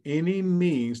take any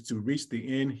means to reach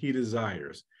the end he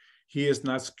desires. He is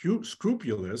not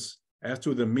scrupulous as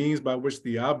to the means by which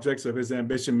the objects of his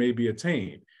ambition may be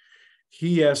attained.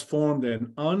 He has formed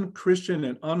an unchristian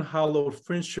and unhallowed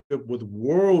friendship with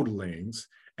worldlings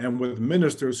and with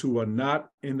ministers who are not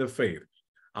in the faith.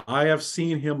 I have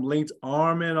seen him linked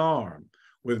arm in arm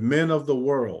with men of the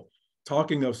world,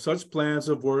 talking of such plans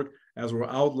of work as were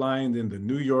outlined in the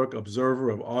New York Observer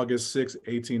of August 6,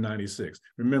 1896.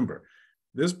 Remember,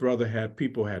 this brother had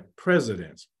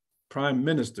presidents, prime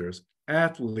ministers,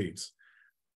 athletes,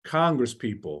 Congress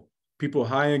people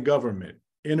high in government,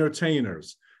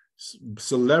 entertainers,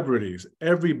 celebrities.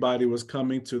 Everybody was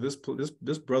coming to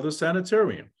this brother's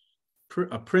sanitarium.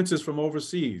 A princess from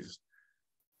overseas,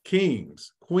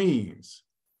 kings, queens.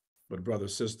 But brother,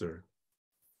 sister,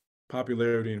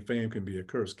 popularity and fame can be a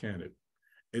curse, can't it?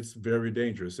 It's very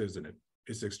dangerous, isn't it?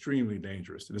 It's extremely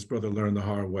dangerous. This brother learned the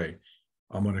hard way.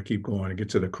 I'm going to keep going and get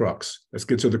to the crux. Let's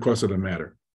get to the crux of the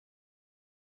matter.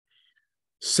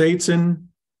 Satan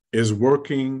is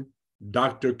working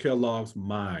Dr. Kellogg's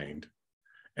mind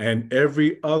and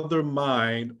every other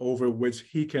mind over which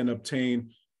he can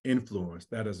obtain influence.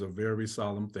 That is a very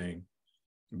solemn thing,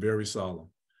 very solemn.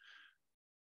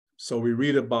 So we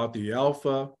read about the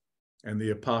Alpha and the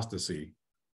apostasy.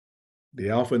 The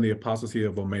Alpha and the apostasy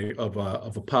of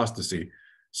apostasy.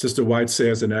 Sister White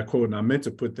says in that quote, and I meant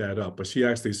to put that up, but she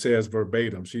actually says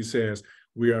verbatim, she says,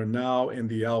 we are now in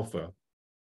the Alpha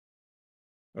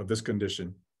of this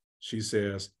condition. She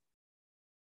says,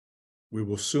 we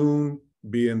will soon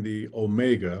be in the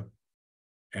Omega,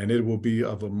 and it will be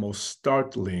of a most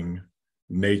startling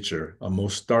nature,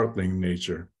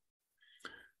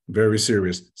 Very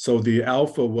serious. So the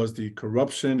Alpha was the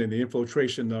corruption and the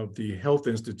infiltration of the Health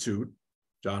Institute,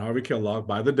 John Harvey Kellogg,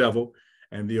 by the devil.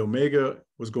 And the Omega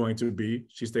was going to be,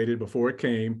 she stated before it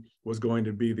came, was going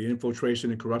to be the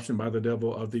infiltration and corruption by the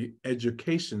devil of the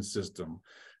education system,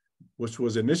 which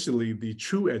was initially the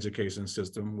true education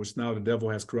system, which now the devil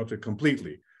has corrupted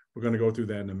completely. We're going to go through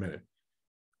that in a minute.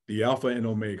 The Alpha and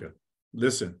Omega.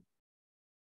 Listen,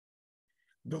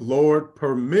 the Lord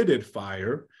permitted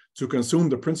fire to consume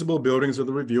the principal buildings of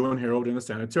the Review and Herald and the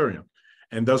Sanitarium,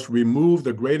 and thus remove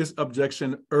the greatest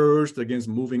objection urged against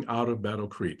moving out of Battle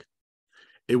Creek.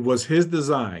 It was his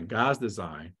design, God's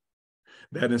design,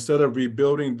 that instead of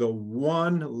rebuilding the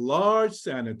one large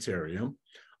sanitarium,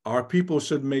 our people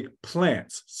should make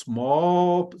plants,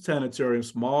 small sanitariums,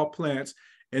 small plants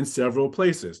in several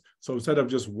places. So instead of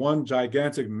just one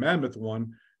gigantic mammoth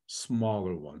one,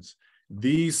 smaller ones.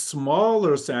 These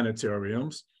smaller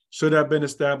sanitariums should have been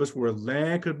established where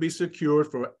land could be secured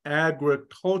for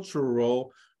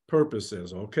agricultural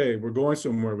purposes. Okay, we're going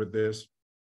somewhere with this.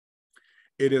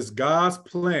 It is God's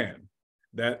plan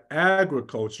that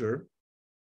agriculture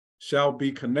shall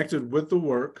be connected with the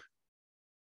work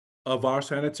of our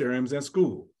sanitariums and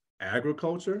school.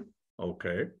 Agriculture,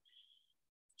 okay.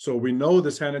 So we know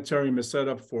the sanitarium is set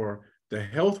up for the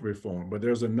health reform, but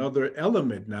there's another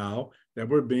element now that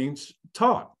we're being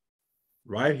taught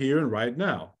right here and right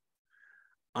now.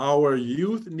 Our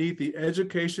youth need the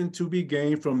education to be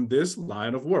gained from this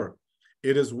line of work.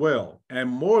 It is well, and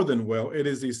more than well, it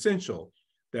is essential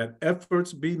that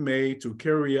efforts be made to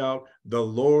carry out the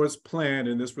Lord's plan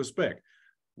in this respect.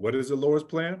 What is the Lord's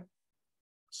plan?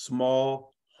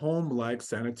 Small home-like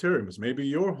sanitariums, maybe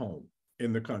your home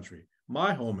in the country,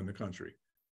 my home in the country.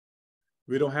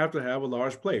 We don't have to have a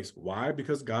large place. Why?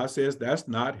 Because God says that's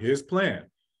not his plan.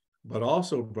 But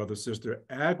also, brother, sister,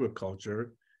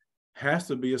 agriculture has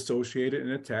to be associated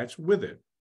and attached with it.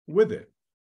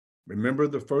 Remember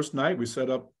the first night we set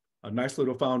up a nice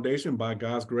little foundation by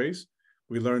God's grace.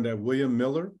 We learned that William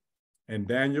Miller and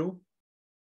Daniel,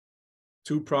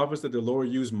 two prophets that the Lord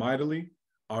used mightily,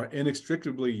 are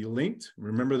inextricably linked.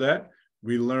 Remember that?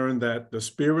 We learned that the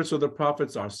spirits of the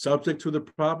prophets are subject to the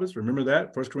prophets. Remember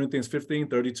that? 1 Corinthians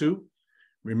 15:32.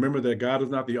 Remember that God is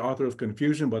not the author of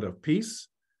confusion, but of peace.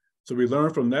 So we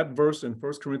learn from that verse in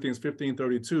 1 Corinthians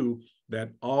 15:32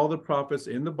 that all the prophets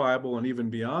in the Bible and even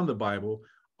beyond the Bible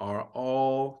are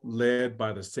all led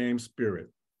by the same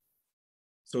Spirit.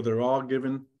 So they're all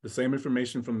given the same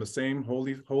information from the same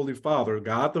Holy Father,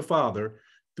 God the Father,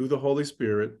 through the Holy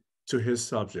Spirit to his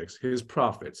subjects, his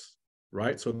prophets,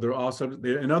 right? So they're all subject.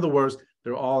 In other words,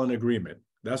 they're all in agreement.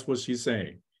 That's what she's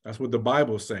saying. That's what the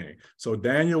Bible's saying. So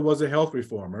Daniel was a health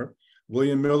reformer.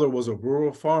 William Miller was a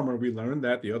rural farmer. We learned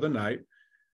that the other night.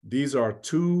 These are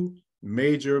two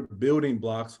major building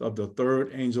blocks of the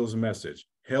third angel's message: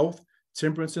 health,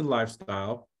 temperance, and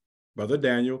lifestyle, Brother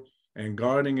Daniel, and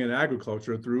gardening and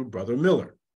agriculture through Brother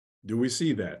Miller. Do we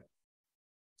see that?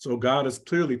 So God has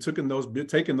clearly taken those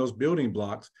building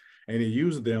blocks and he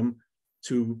used them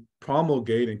to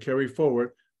promulgate and carry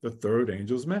forward the third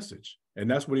angel's message. And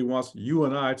that's what he wants you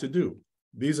and I to do.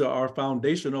 These are our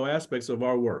foundational aspects of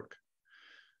our work.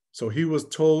 So he was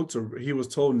told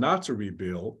not to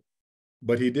rebuild,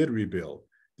 but he did rebuild.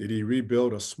 Did he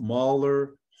rebuild a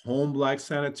smaller home-like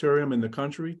sanitarium in the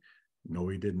country? No,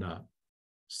 he did not.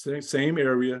 Same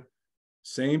area,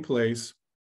 same place,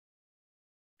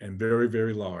 and very,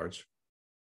 very large.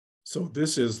 So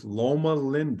this is Loma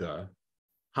Linda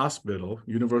Hospital,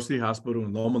 University Hospital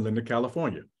in Loma Linda,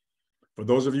 California. For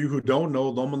those of you who don't know,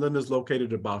 Loma Linda is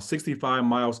located about 65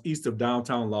 miles east of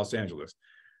downtown Los Angeles.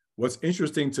 What's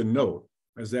interesting to note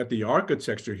is that the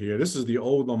architecture here, this is the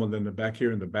old Loma Linda back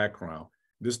here in the background.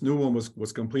 This new one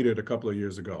was completed a couple of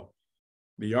years ago.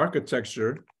 The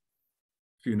architecture,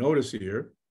 if you notice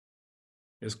here,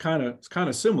 is kind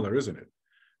of similar, isn't it?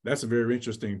 That's very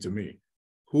interesting to me.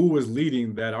 Who was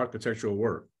leading that architectural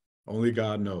work? Only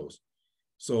God knows.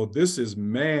 So this is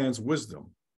man's wisdom,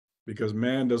 because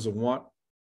man doesn't want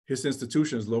his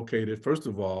institutions located, first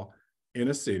of all, in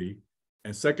a city,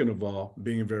 and second of all,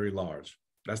 being very large.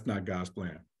 That's not God's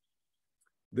plan.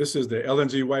 This is the Ellen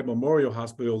G. White Memorial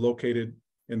Hospital located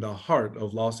in the heart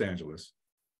of Los Angeles.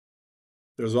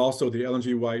 There's also the Ellen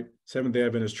G. White Seventh-day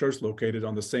Adventist Church located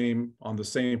on the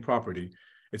same property.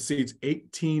 It seats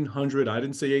 1,800, I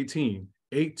didn't say 18,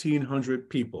 1,800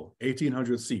 people,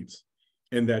 1,800 seats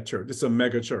in that church. It's a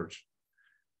mega church.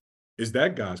 Is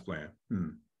that God's plan?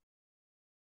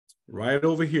 Right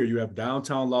over here, you have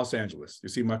downtown Los Angeles. You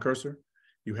see my cursor?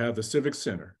 You have the Civic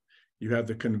Center. You have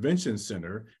the Convention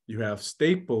Center. You have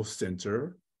Staples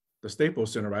Center, the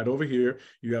Staples Center right over here.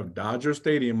 You have Dodger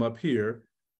Stadium up here.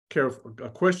 A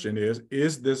question is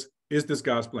this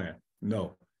God's plan?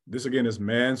 No. This again is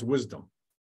man's wisdom.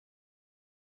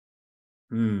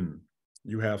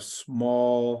 You have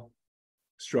small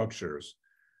structures.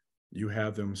 You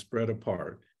have them spread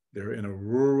apart. They're in a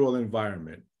rural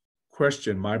environment.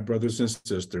 Question, my brothers and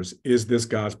sisters, is this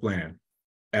God's plan?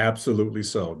 Absolutely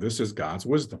so. This is God's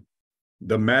wisdom.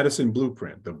 The Madison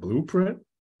blueprint. The blueprint?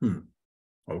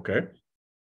 Okay.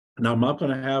 Now, I'm not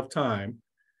going to have time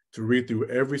to read through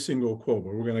every single quote,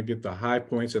 but we're going to get the high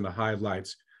points and the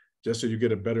highlights just so you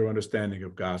get a better understanding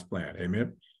of God's plan.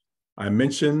 Amen. I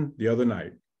mentioned the other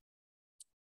night,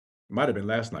 it might have been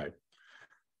last night.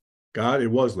 It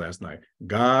was last night.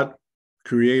 God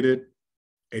created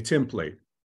a template,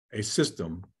 a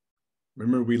system.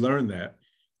 Remember, we learned that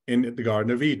in the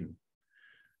Garden of Eden.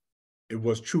 It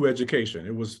was true education.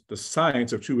 It was the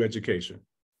science of true education.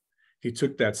 He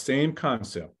took that same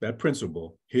concept, that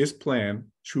principle, his plan,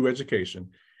 true education,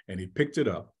 and he picked it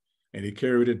up and he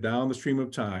carried it down the stream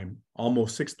of time,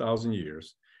 almost 6,000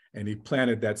 years. And he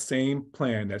planted that same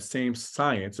plan, that same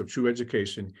science of true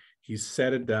education. He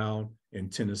set it down in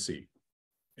Tennessee,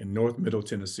 in North Middle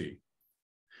Tennessee.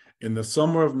 In the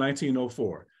summer of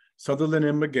 1904, Sutherland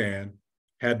and McGann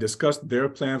had discussed their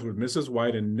plans with Mrs.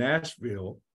 White in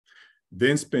Nashville,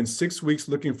 then spent 6 weeks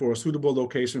looking for a suitable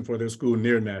location for their school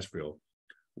near Nashville.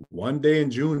 One day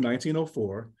in June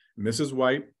 1904, Mrs.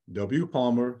 White, W.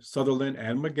 Palmer, Sutherland,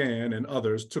 and McGann and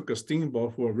others took a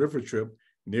steamboat for a river trip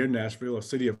near Nashville, a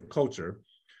city of culture,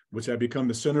 which had become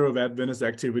the center of Adventist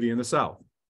activity in the South.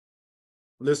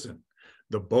 Listen,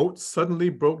 the boat suddenly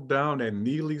broke down at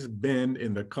Neely's Bend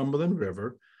in the Cumberland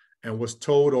River and was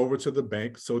towed over to the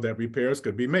bank so that repairs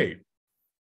could be made.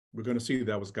 We're going to see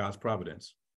that was God's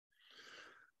providence.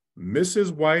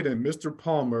 Mrs. White and Mr.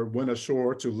 Palmer went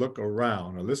ashore to look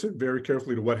around. Now listen very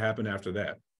carefully to what happened after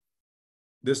that.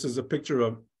 This is a picture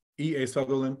of E.A.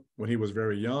 Sutherland when he was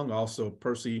very young, also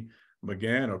Percy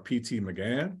McGann or P.T.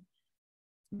 McGann.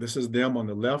 This is them on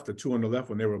the left, the two on the left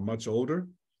when they were much older.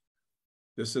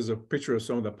 This is a picture of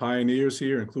some of the pioneers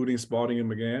here, including Spalding and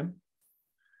McGann.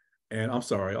 And I'm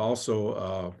sorry,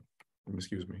 also,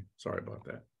 excuse me, sorry about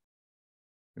that.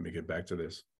 Let me get back to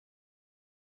this.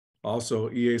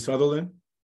 Also, E.A. Sutherland.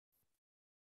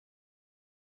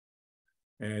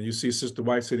 And you see Sister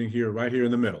White sitting here, right here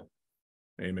in the middle.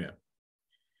 Amen.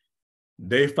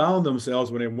 They found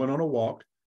themselves when they went on a walk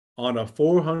on a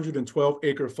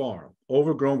 412-acre farm,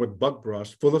 overgrown with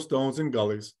buckbrush, full of stones and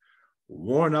gullies,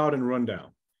 worn out and run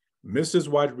down. Mrs.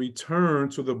 White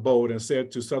returned to the boat and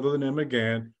said to Sutherland and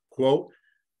McGann, quote,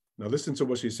 now listen to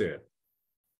what she said.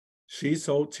 She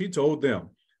told them,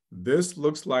 this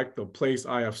looks like the place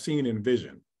I have seen in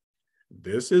vision.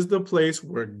 This is the place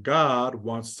where God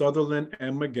wants Sutherland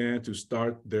and McGann to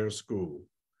start their school.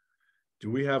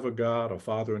 Do we have a God, a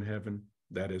Father in heaven,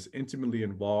 that is intimately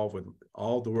involved with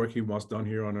all the work he wants done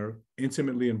here on earth,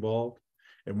 intimately involved,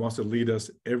 and wants to lead us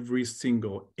every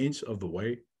single inch of the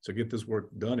way? to get this work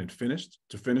done and finished,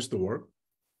 to finish the work.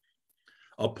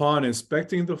 Upon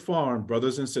inspecting the farm,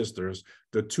 brothers and sisters,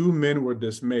 the two men were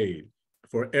dismayed,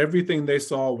 for everything they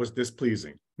saw was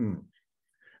displeasing.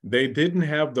 They didn't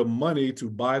have the money to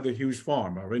buy the huge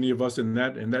farm. Are any of us in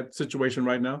that situation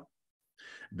right now?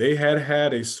 They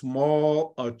had a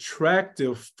small,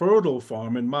 attractive, fertile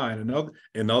farm in mind.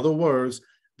 In other words,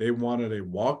 they wanted a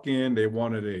walk-in, they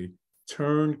wanted a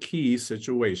turnkey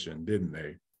situation, didn't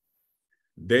they?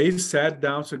 They sat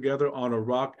down together on a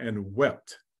rock and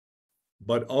wept,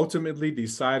 but ultimately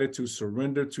decided to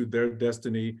surrender to their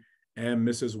destiny and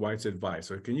Mrs. White's advice.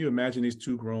 So can you imagine these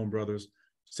two grown brothers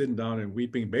sitting down and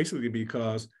weeping, basically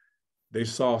because they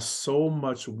saw so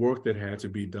much work that had to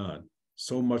be done,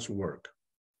 so much work.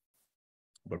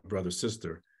 But brother,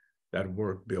 sister, that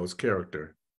work builds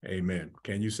character. Amen.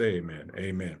 Can you say amen?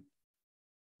 Amen.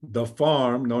 The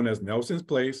farm, known as Nelson's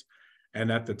Place,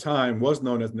 and at the time was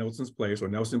known as Nelson's Place or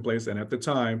Nelson Place, and at the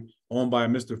time owned by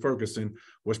Mr. Ferguson,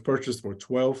 was purchased for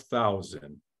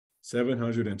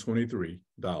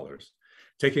 $12,723,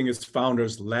 taking its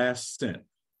founder's last cent.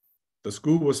 The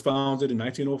school was founded in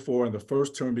 1904, and the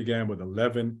first term began with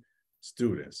 11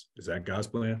 students. Is that God's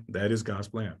plan? That is God's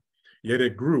plan. Yet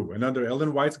it grew, and under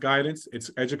Ellen White's guidance, its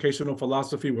educational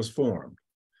philosophy was formed.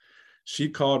 She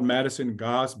called Madison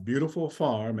God's beautiful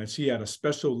farm, and she had a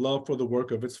special love for the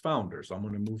work of its founders. I'm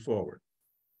going to move forward.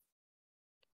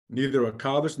 Neither a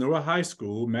college nor a high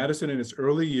school, Madison in its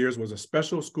early years was a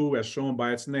special school as shown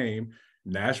by its name,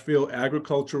 Nashville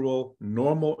Agricultural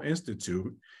Normal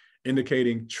Institute,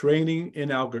 indicating training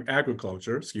in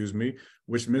agriculture,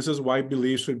 which Mrs. White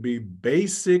believes should be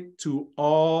basic to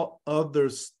all other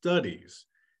studies.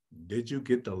 Did you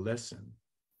get the lesson?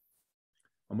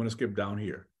 I'm going to skip down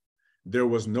here. There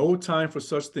was no time for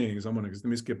such things. Let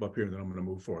me skip up here and then I'm going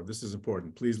to move forward. This is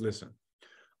important. Please listen.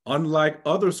 Unlike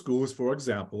other schools, for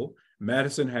example,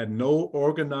 Madison had no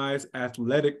organized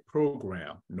athletic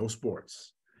program, no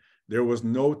sports. There was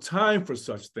no time for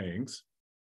such things,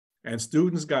 and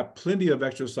students got plenty of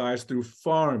exercise through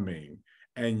farming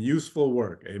and useful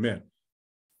work. Amen.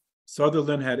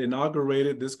 Sutherland had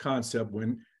inaugurated this concept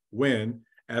when,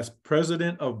 as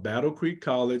president of Battle Creek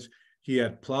College, he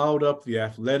had plowed up the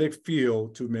athletic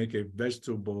field to make a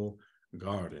vegetable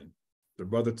garden. The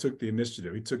brother took the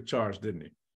initiative. He took charge, didn't he?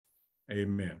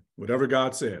 Amen. Whatever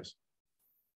God says.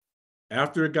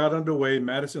 After it got underway,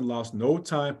 Madison lost no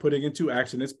time putting into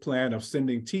action its plan of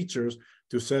sending teachers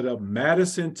to set up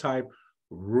Madison-type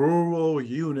rural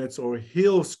units or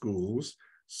hill schools,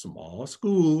 small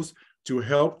schools, to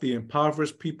help the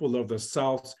impoverished people of the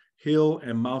South's hill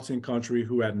and mountain country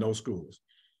who had no schools.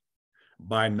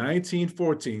 By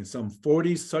 1914, some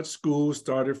 40 such schools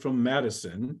started from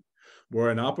Madison,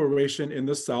 were in operation in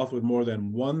the South with more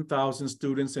than 1,000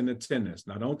 students in attendance.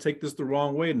 Now, don't take this the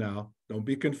wrong way now. Don't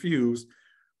be confused.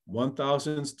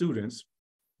 1,000 students.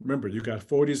 Remember, you got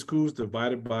 40 schools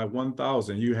divided by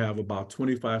 1,000. You have about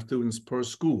 25 students per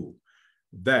school.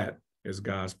 That is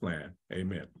God's plan.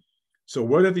 Amen. So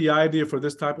where did the idea for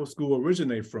this type of school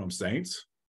originate from, saints?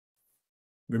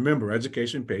 Remember,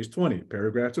 education, page 20,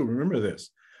 paragraph 2. Remember this.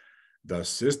 The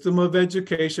system of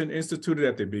education instituted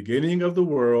at the beginning of the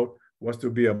world was to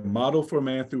be a model for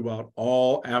man throughout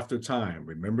all after time.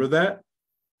 Remember that?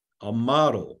 A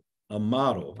model, a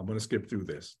model. I'm going to skip through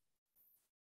this.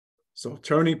 So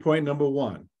turning point number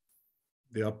 1,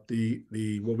 what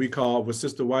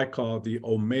Sister White called the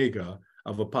omega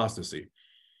of apostasy.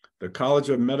 The College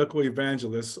of Medical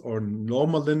Evangelists, or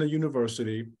Loma Linda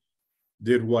University,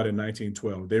 did what in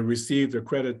 1912? They received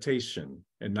accreditation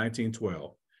in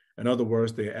 1912. In other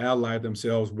words, they allied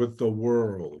themselves with the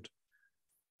world.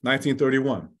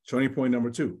 1931, turning point number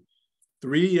 2.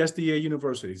 3 SDA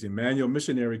universities, Emmanuel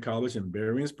Missionary College in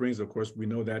Berrien Springs, of course, we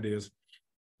know that is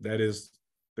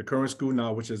the current school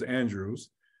now, which is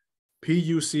Andrews,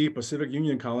 PUC, Pacific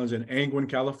Union College in Angwin,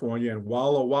 California, and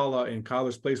Walla Walla in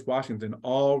College Place, Washington,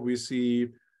 all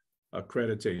received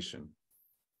accreditation.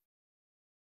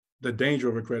 The danger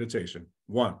of accreditation.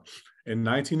 1, in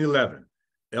 1911,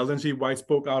 Ellen G. White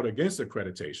spoke out against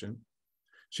accreditation.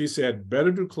 She said,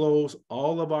 better to close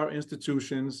all of our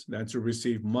institutions than to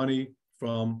receive money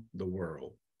from the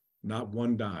world, not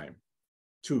one dime.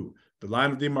 2, the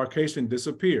line of demarcation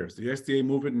disappears. The SDA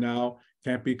movement now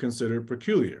can't be considered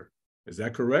peculiar. Is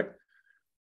that correct?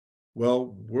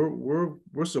 Well,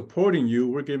 we're supporting you.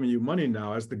 We're giving you money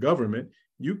now as the government.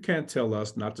 You can't tell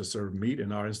us not to serve meat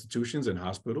in our institutions and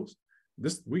hospitals.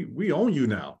 We own you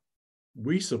now.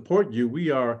 We support you.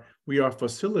 We are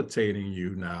facilitating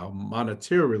you now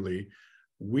monetarily.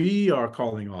 We are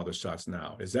calling all the shots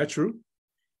now. Is that true?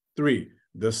 3,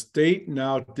 the state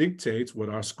now dictates what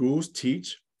our schools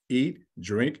teach, eat,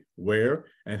 drink, where,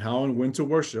 and how and when to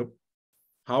worship,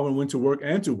 how and when to work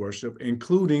and to worship,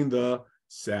 including the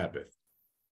Sabbath.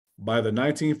 By the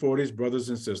 1940s, brothers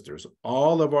and sisters,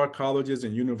 all of our colleges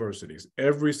and universities,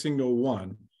 every single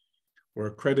one, were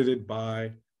accredited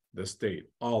by the state,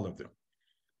 all of them.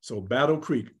 So Battle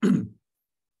Creek,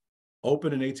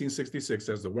 opened in 1866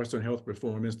 as the Western Health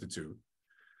Reform Institute,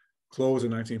 closed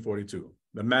in 1942.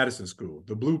 The Madison School,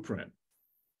 the Blueprint,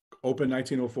 opened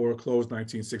 1904, closed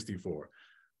 1964.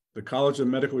 The College of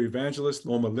Medical Evangelists,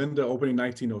 Loma Linda, opened in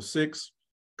 1906,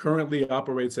 currently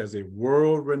operates as a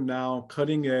world-renowned,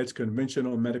 cutting-edge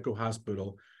conventional medical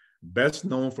hospital, best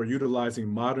known for utilizing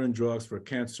modern drugs for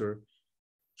cancer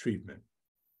treatment.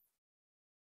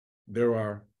 There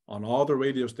are, on all the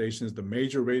radio stations, the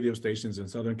major radio stations in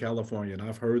Southern California, and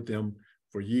I've heard them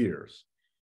for years,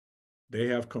 they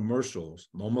have commercials,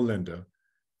 Loma Linda,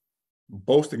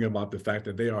 boasting about the fact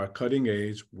that they are a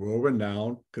cutting-edge,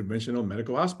 world-renowned conventional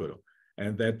medical hospital,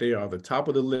 and that they are the top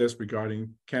of the list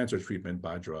regarding cancer treatment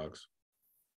by drugs.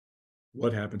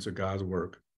 What happened to God's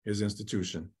work, his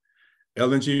institution?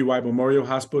 Ellen G. White Memorial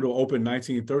Hospital, opened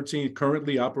 1913,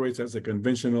 currently operates as a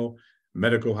conventional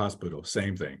medical hospital.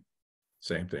 Same thing,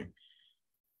 same thing.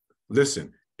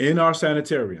 Listen, in our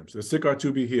sanitariums, the sick are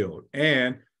to be healed,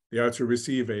 and they are to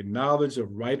receive a knowledge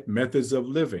of right methods of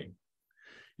living.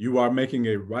 You are making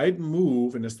a right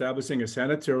move in establishing a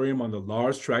sanitarium on the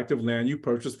large tract of land you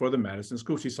purchased for the Madison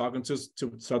School. She's talking to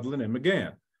Sutherland and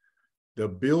McGann. The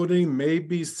building may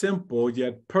be simple,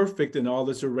 yet perfect in all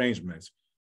its arrangements.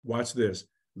 Watch this.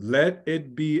 Let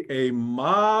it be a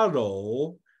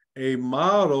model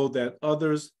that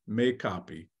others may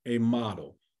copy, a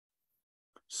model.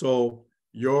 So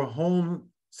your home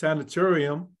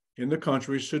sanitarium in the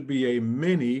country should be a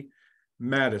mini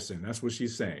Madison. That's what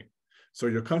she's saying. So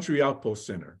your country outpost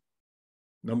center,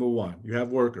 number one, you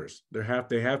have workers. They have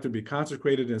to be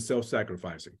consecrated and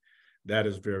self-sacrificing. That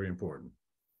is very important.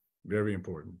 Very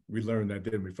important. We learned that,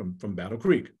 didn't we, from Battle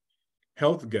Creek.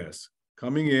 Health guests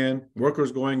coming in,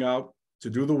 workers going out to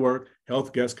do the work,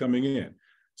 health guests coming in.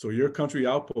 So your country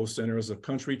outpost center is a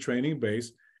country training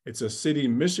base. It's a city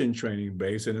mission training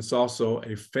base, and it's also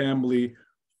a family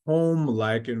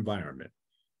home-like environment.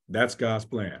 That's God's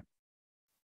plan.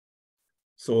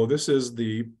 So this is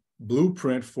the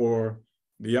blueprint for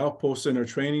the Outpost Center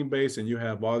training base, and you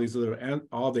have all these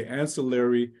all the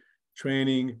ancillary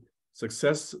training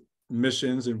success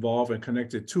missions involved and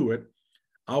connected to it.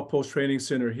 Outpost Training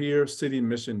Center here, City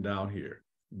Mission down here,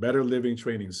 Better Living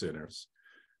Training Centers.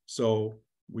 So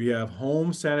we have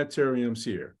home sanitariums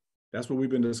here. That's what we've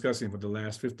been discussing for the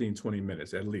last 15, 20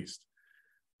 minutes at least.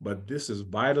 But this is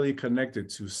vitally connected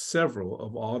to several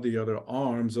of all the other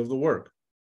arms of the work.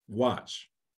 Watch.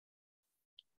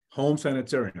 Home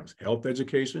sanitariums, health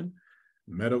education,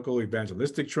 medical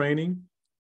evangelistic training,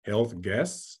 health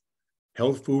guests,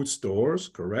 health food stores,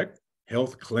 correct?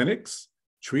 Health clinics,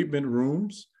 treatment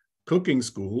rooms, cooking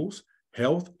schools,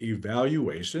 health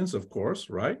evaluations, of course,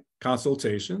 right?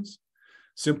 Consultations,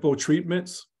 simple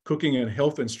treatments, cooking and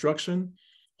health instruction,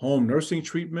 home nursing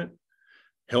treatment,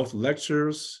 health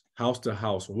lectures,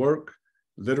 house-to-house work,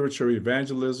 literature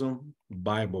evangelism,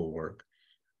 Bible work.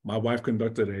 My wife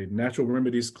conducted a natural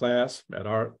remedies class at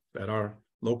our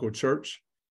local church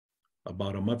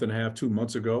about a month and a half, 2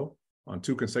 months ago. On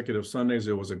 2 consecutive Sundays,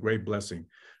 it was a great blessing.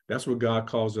 That's what God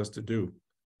calls us to do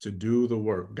the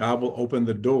work. God will open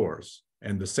the doors.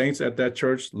 And the saints at that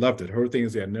church loved it, heard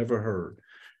things they had never heard.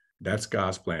 That's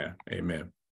God's plan.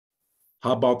 Amen.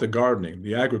 How about the gardening,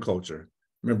 the agriculture?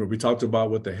 Remember, we talked about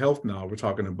with the health now, we're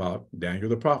talking about Daniel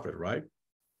the prophet, right?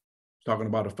 Talking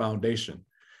about a foundation.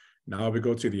 Now we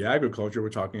go to the agriculture, we're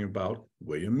talking about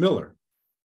William Miller.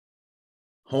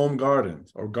 Home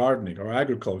gardens or gardening or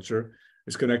agriculture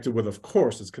is connected with, of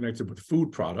course, it's connected with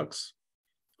food products.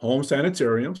 Home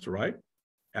sanitariums, right?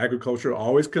 Agriculture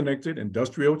always connected,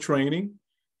 industrial training,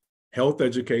 health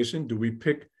education. Do we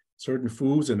pick certain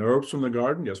foods and herbs from the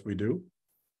garden? Yes, we do.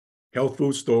 Health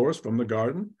food stores from the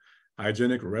garden.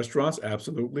 Hygienic restaurants,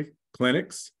 absolutely.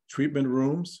 Clinics, treatment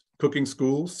rooms, cooking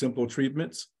schools, simple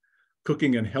treatments,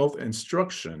 cooking and health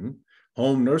instruction,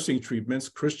 home nursing treatments,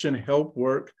 Christian help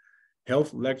work,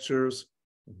 health lectures,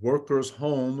 workers'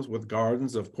 homes with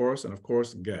gardens, of course, and of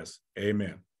course, guests.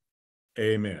 Amen.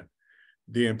 Amen.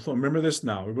 Remember this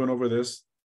now, we went over this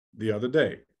the other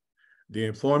day. The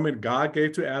employment God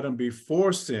gave to Adam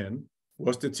before sin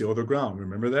was to till the ground.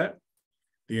 Remember that?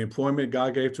 The employment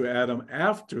God gave to Adam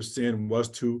after sin was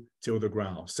to till the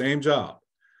ground. Same job.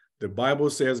 The Bible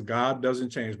says God doesn't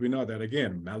change. We know that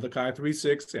again, Malachi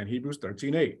 3:6 and Hebrews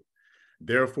 13:8.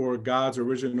 Therefore, God's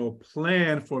original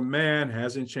plan for man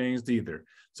hasn't changed either.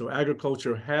 So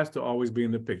agriculture has to always be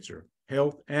in the picture,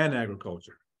 health and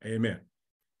agriculture. Amen.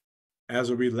 As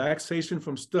a relaxation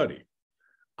from study,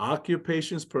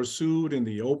 occupations pursued in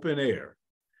the open air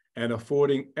and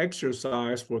affording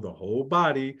exercise for the whole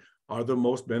body are the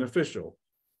most beneficial.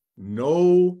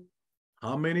 No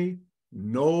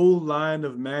line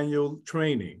of manual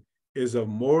training is of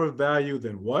more value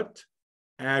than what?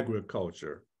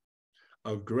 Agriculture.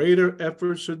 A greater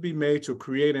effort should be made to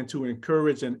create and to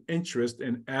encourage an interest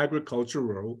in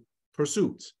agricultural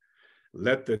pursuits.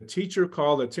 Let the teacher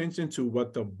call attention to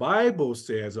what the Bible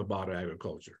says about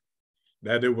agriculture,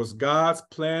 that it was God's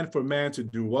plan for man to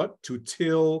do what? To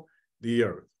till the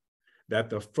earth.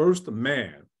 That the first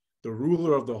man, the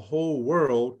ruler of the whole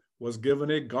world, was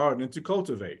given a garden to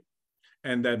cultivate.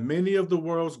 And that many of the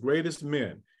world's greatest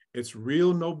men, its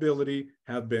real nobility,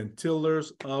 have been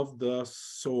tillers of the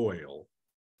soil.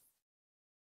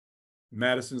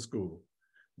 Madison School.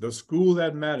 The school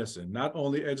at Madison not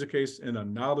only educates in a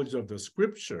knowledge of the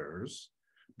scriptures,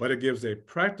 but it gives a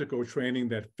practical training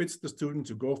that fits the student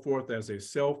to go forth as a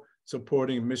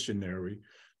self-supporting missionary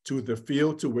to the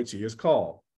field to which he is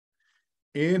called.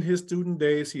 In his student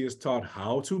days, he is taught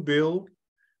how to build,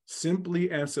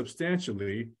 simply and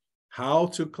substantially, how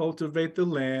to cultivate the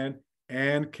land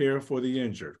and care for the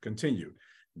injured. Continued.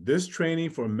 This training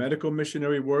for medical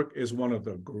missionary work is one of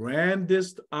the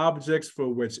grandest objects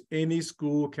for which any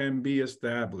school can be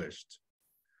established.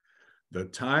 The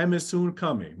time is soon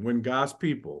coming when God's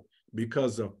people,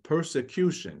 because of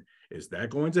persecution, is that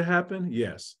going to happen?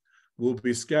 Yes, will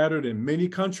be scattered in many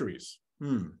countries.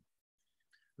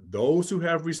 Those who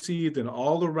have received an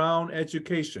all-around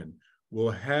education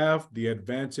will have the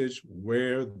advantage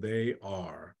where they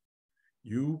are.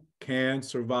 You can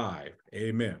survive.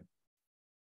 Amen.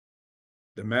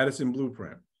 The Madison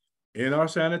Blueprint. In our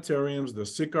sanitariums, the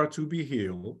sick are to be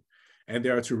healed, and they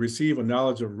are to receive a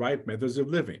knowledge of right methods of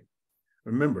living.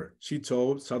 Remember, she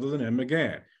told Sutherland and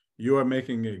McGann, you are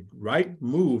making a right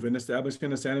move in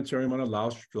establishing a sanitarium on a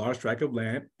large tract of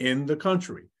land in the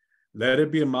country. Let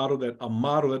it be a model that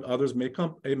others may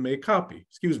copy.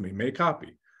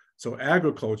 So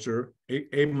agriculture,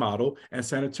 a model, and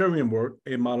sanitarium work,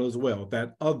 a model as well,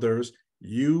 that others,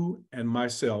 you and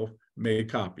myself, may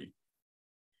copy.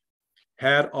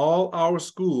 Had all our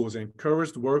schools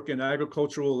encouraged work in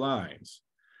agricultural lines,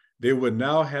 they would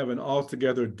now have an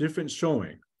altogether different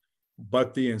showing.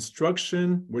 But the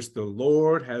instruction which the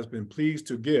Lord has been pleased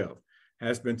to give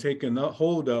has been taken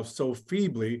hold of so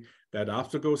feebly that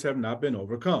obstacles have not been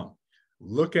overcome.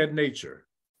 Look at nature.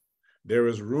 There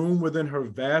is room within her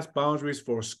vast boundaries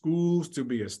for schools to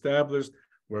be established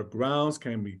where grounds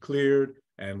can be cleared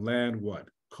and land what?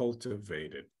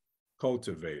 Cultivated.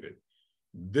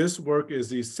 This work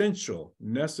is essential,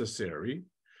 necessary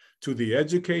to the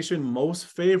education most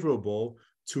favorable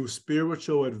to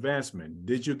spiritual advancement.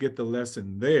 Did you get the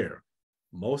lesson there?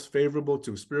 Most favorable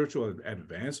to spiritual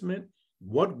advancement?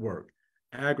 What work?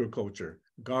 Agriculture,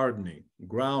 gardening,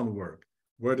 groundwork.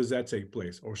 Where does that take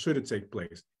place, or should it take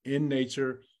place? In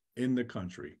nature, in the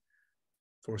country,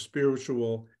 for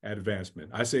spiritual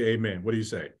advancement. I say amen. What do you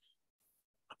say?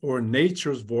 For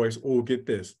nature's voice, oh, get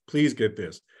this, please get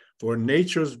this. For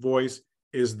nature's voice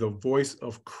is the voice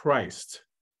of Christ.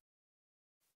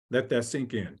 Let that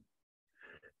sink in.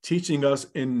 Teaching us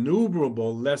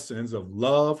innumerable lessons of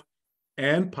love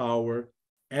and power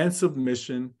and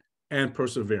submission and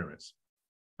perseverance.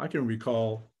 I can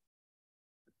recall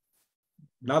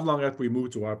not long after we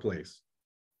moved to our place,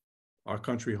 our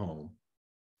country home,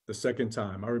 the second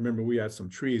time, I remember we had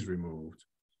some trees removed.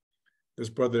 This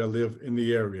brother that lived in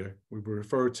the area, we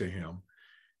referred to him.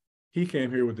 He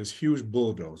came here with this huge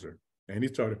bulldozer and he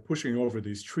started pushing over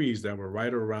these trees that were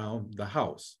right around the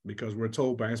house, because we're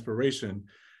told by inspiration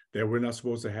that we're not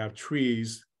supposed to have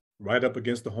trees right up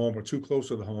against the home or too close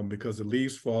to the home, because the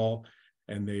leaves fall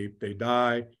and they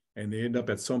die and they end up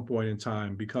at some point in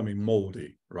time becoming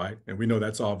moldy, right? And we know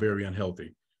that's all very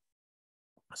unhealthy.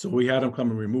 So we had him come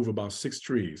and remove about 6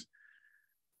 trees.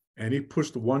 And he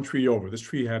pushed the one tree over. This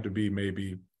tree had to be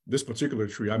maybe, this particular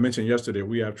tree, I mentioned yesterday,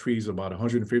 we have trees about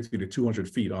 150 to 200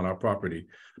 feet on our property.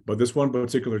 But this one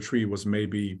particular tree was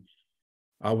maybe,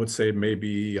 I would say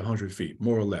maybe 100 feet,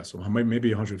 more or less, or maybe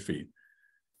 100 feet.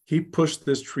 He pushed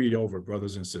this tree over,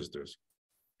 brothers and sisters.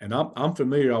 And I'm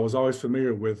familiar, I was always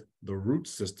familiar with the root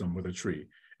system with a tree.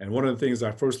 And one of the things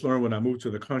I first learned when I moved to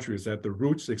the country is that the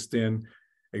roots extend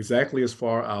exactly as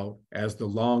far out as the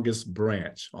longest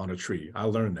branch on a tree. I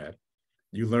learned that.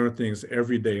 You learn things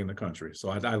every day in the country. So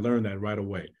I learned that right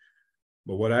away.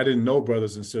 But what I didn't know,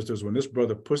 brothers and sisters, when this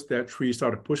brother pushed that tree,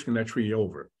 started pushing that tree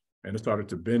over, and it started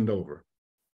to bend over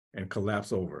and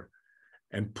collapse over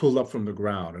and pull up from the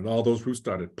ground. And all those roots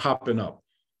started popping up.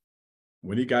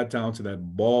 When he got down to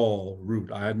that ball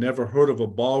root, I had never heard of a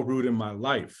ball root in my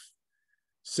life.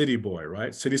 City boy,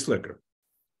 right? City slicker.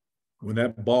 When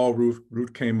that ball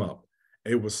root came up,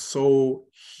 it was so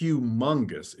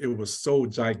humongous. It was so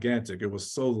gigantic. It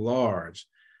was so large.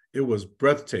 It was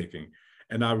breathtaking.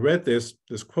 And I read this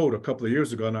quote a couple of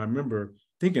years ago, and I remember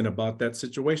thinking about that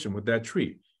situation with that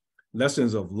tree.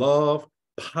 Lessons of love,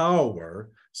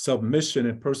 power, submission,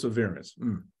 and perseverance.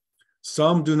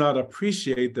 Some do not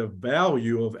appreciate the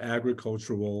value of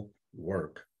agricultural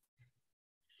work.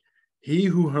 He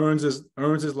who earns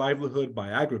his livelihood by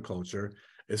agriculture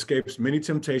escapes many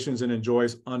temptations and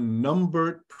enjoys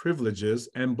unnumbered privileges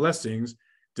and blessings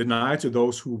denied to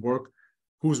those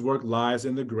whose work lies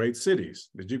in the great cities.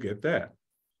 Did you get that?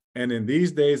 And in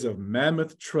these days of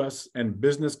mammoth trusts and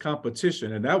business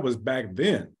competition, and that was back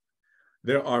then,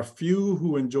 there are few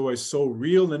who enjoy so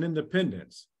real an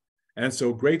independence and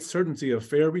so great certainty of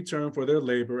fair return for their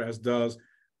labor as does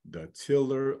the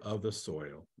tiller of the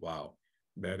soil. Wow,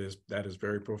 that is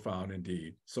very profound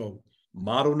indeed. So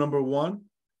model number one,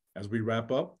 as we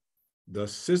wrap up, the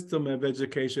system of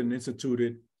education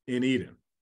instituted in Eden.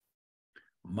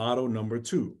 Model number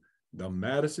two, the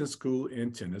Madison School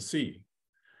in Tennessee.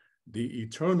 The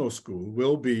eternal school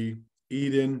will be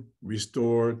Eden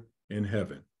restored in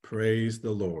heaven. Praise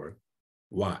the Lord.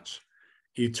 Watch.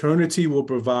 Eternity will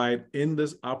provide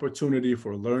endless opportunity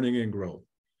for learning and growth.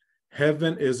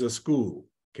 Heaven is a school.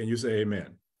 Can you say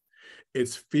amen?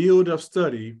 Its field of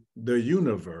study, the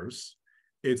universe,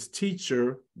 its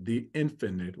teacher, the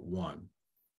infinite one.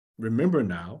 Remember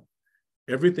now,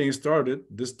 everything started,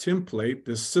 this template,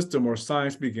 this system or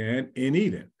science began in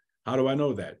Eden. How do I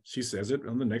know that? She says it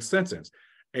in the next sentence.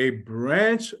 A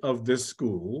branch of this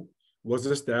school was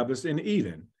established in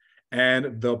Eden,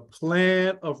 and the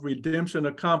plan of redemption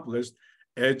accomplished,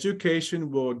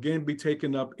 education will again be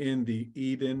taken up in the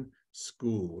Eden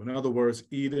school. In other words,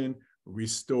 Eden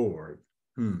restored.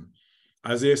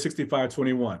 Isaiah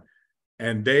 65:21.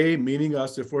 And they, meaning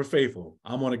us, if we're faithful,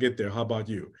 I'm going to get there. How about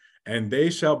you? And they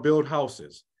shall build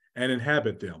houses and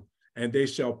inhabit them, and they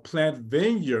shall plant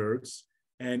vineyards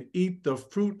and eat the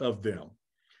fruit of them.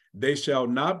 They shall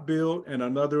not build and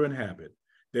another inhabit.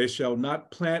 They shall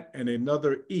not plant and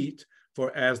another eat,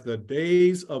 for as the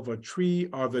days of a tree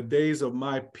are the days of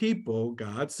my people,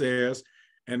 God says,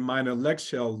 and mine elect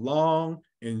shall long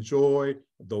enjoy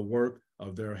the work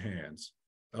of their hands,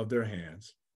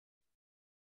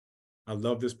 I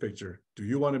love this picture. Do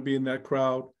you want to be in that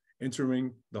crowd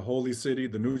entering the holy city,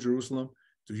 the New Jerusalem?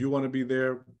 Do you want to be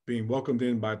there being welcomed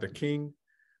in by the King?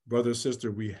 Brother,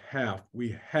 sister, we have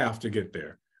to get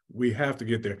there. We have to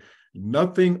get there.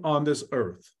 Nothing on this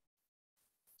earth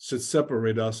should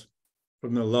separate us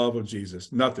from the love of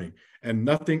Jesus. Nothing. And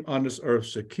nothing on this earth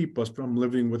should keep us from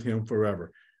living with him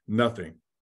forever. Nothing.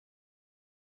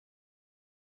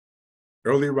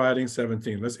 Early writing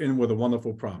 17. Let's end with a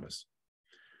wonderful promise.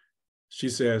 She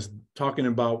says, talking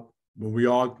about when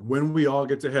we all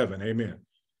get to heaven, amen.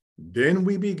 Then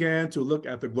we began to look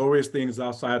at the glorious things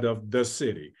outside of the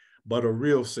city, but a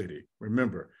real city.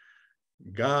 Remember,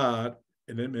 God,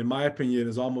 in my opinion,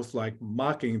 is almost like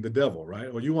mocking the devil, right?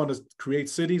 Or you want to create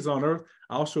cities on earth?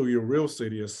 I'll show you a real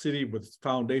city, a city with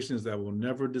foundations that will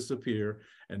never disappear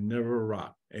and never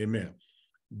rot. Amen.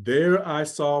 There I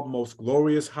saw most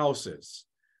glorious houses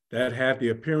that had the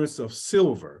appearance of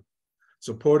silver,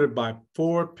 supported by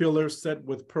 4 pillars set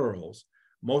with pearls,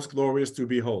 most glorious to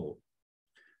behold.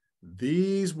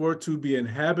 These were to be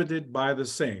inhabited by the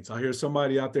saints. I hear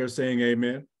somebody out there saying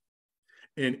amen.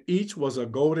 In each was a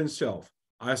golden shelf.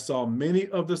 I saw many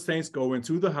of the saints go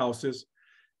into the houses,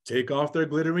 take off their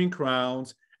glittering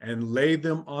crowns, and lay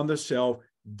them on the shelf.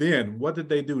 Then what did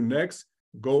they do next?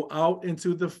 Go out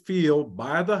into the field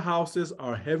by the houses,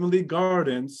 our heavenly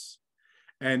gardens,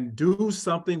 and do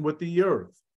something with the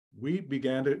earth. We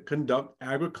began to conduct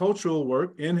agricultural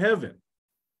work in heaven,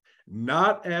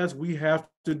 not as we have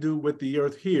to do with the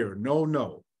earth here. No,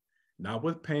 not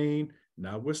with pain,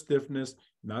 not with stiffness,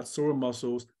 not sore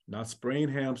muscles, not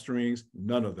sprained hamstrings,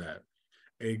 none of that.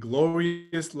 A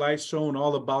glorious light shone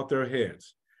all about their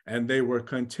heads, and they were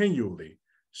continually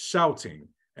shouting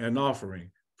and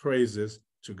offering praises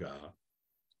to God.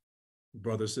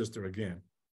 Brother, sister, again,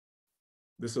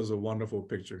 this is a wonderful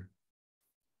picture.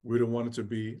 We don't want it to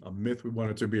be a myth. We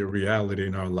want it to be a reality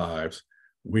in our lives.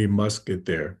 We must get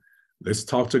there. Let's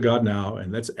talk to God now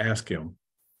and let's ask him.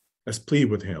 Let's plead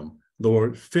with him.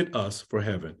 Lord, fit us for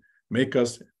heaven. Make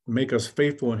us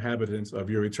faithful inhabitants of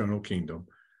your eternal kingdom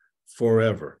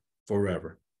forever.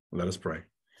 Let us pray.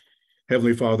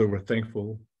 Heavenly Father, we're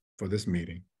thankful for this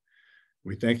meeting.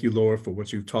 We thank you, Lord, for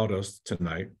what you've taught us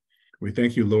tonight. We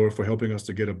thank you, Lord, for helping us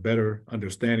to get a better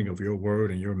understanding of your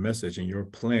word and your message and your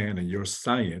plan and your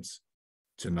science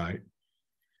tonight.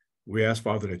 We ask,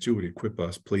 Father, that you would equip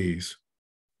us, please.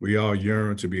 We all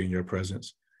yearn to be in your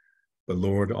presence, but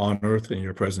Lord, on earth in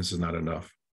your presence is not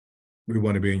enough. We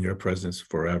want to be in your presence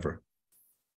forever.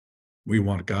 We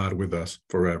want God with us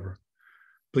forever.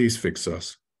 Please fix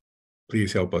us.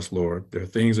 Please help us, Lord. There are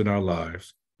things in our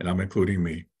lives, and I'm including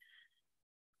me,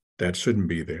 that shouldn't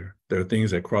be there. There are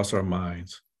things that cross our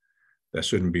minds that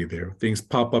shouldn't be there. Things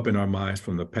pop up in our minds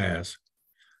from the past.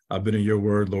 I've been in your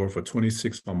word, Lord, for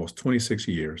almost 26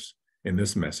 years in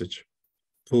this message,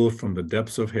 pulled from the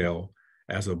depths of hell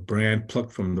as a brand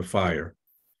plucked from the fire.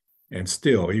 And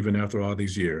still, even after all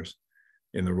these years,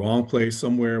 in the wrong place,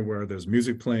 somewhere where there's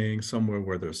music playing, somewhere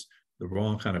where there's the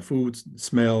wrong kind of food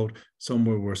smelled,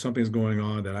 somewhere where something's going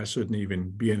on that I shouldn't even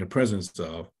be in the presence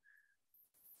of.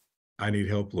 I need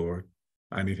help, Lord.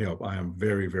 I need help. I am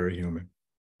very, very human,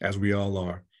 as we all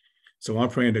are. So I'm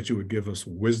praying that you would give us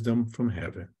wisdom from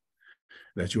heaven,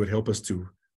 that you would help us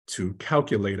to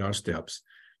calculate our steps,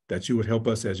 that you would help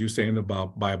us, as you say in the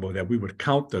Bible, that we would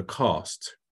count the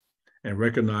cost and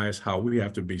recognize how we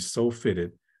have to be so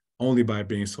fitted only by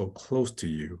being so close to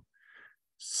you,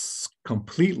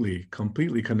 completely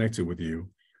connected with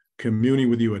you, communing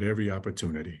with you at every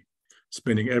opportunity,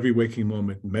 spending every waking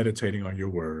moment meditating on your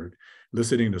word,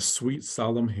 listening to sweet,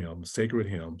 solemn hymns, sacred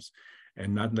hymns,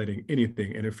 and not letting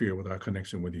anything interfere with our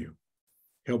connection with you.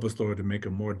 Help us, Lord, to make a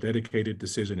more dedicated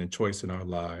decision and choice in our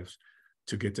lives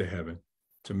to get to heaven,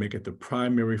 to make it the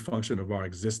primary function of our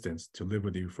existence to live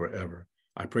with you forever.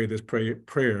 I pray this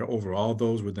prayer over all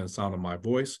those within the sound of my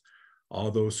voice,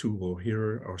 all those who will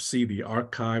hear or see the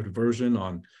archived version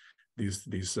on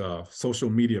these social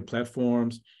media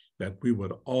platforms, that we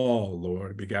would all,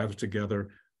 Lord, be gathered together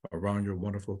around your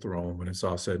wonderful throne when it's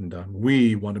all said and done.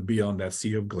 We want to be on that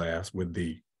sea of glass with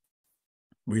thee.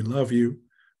 We love you,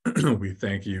 we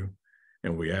thank you,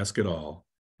 and we ask it all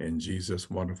in Jesus'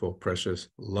 wonderful, precious,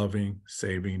 loving,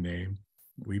 saving name.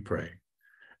 We pray.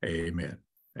 Amen.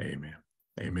 Amen.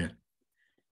 Amen.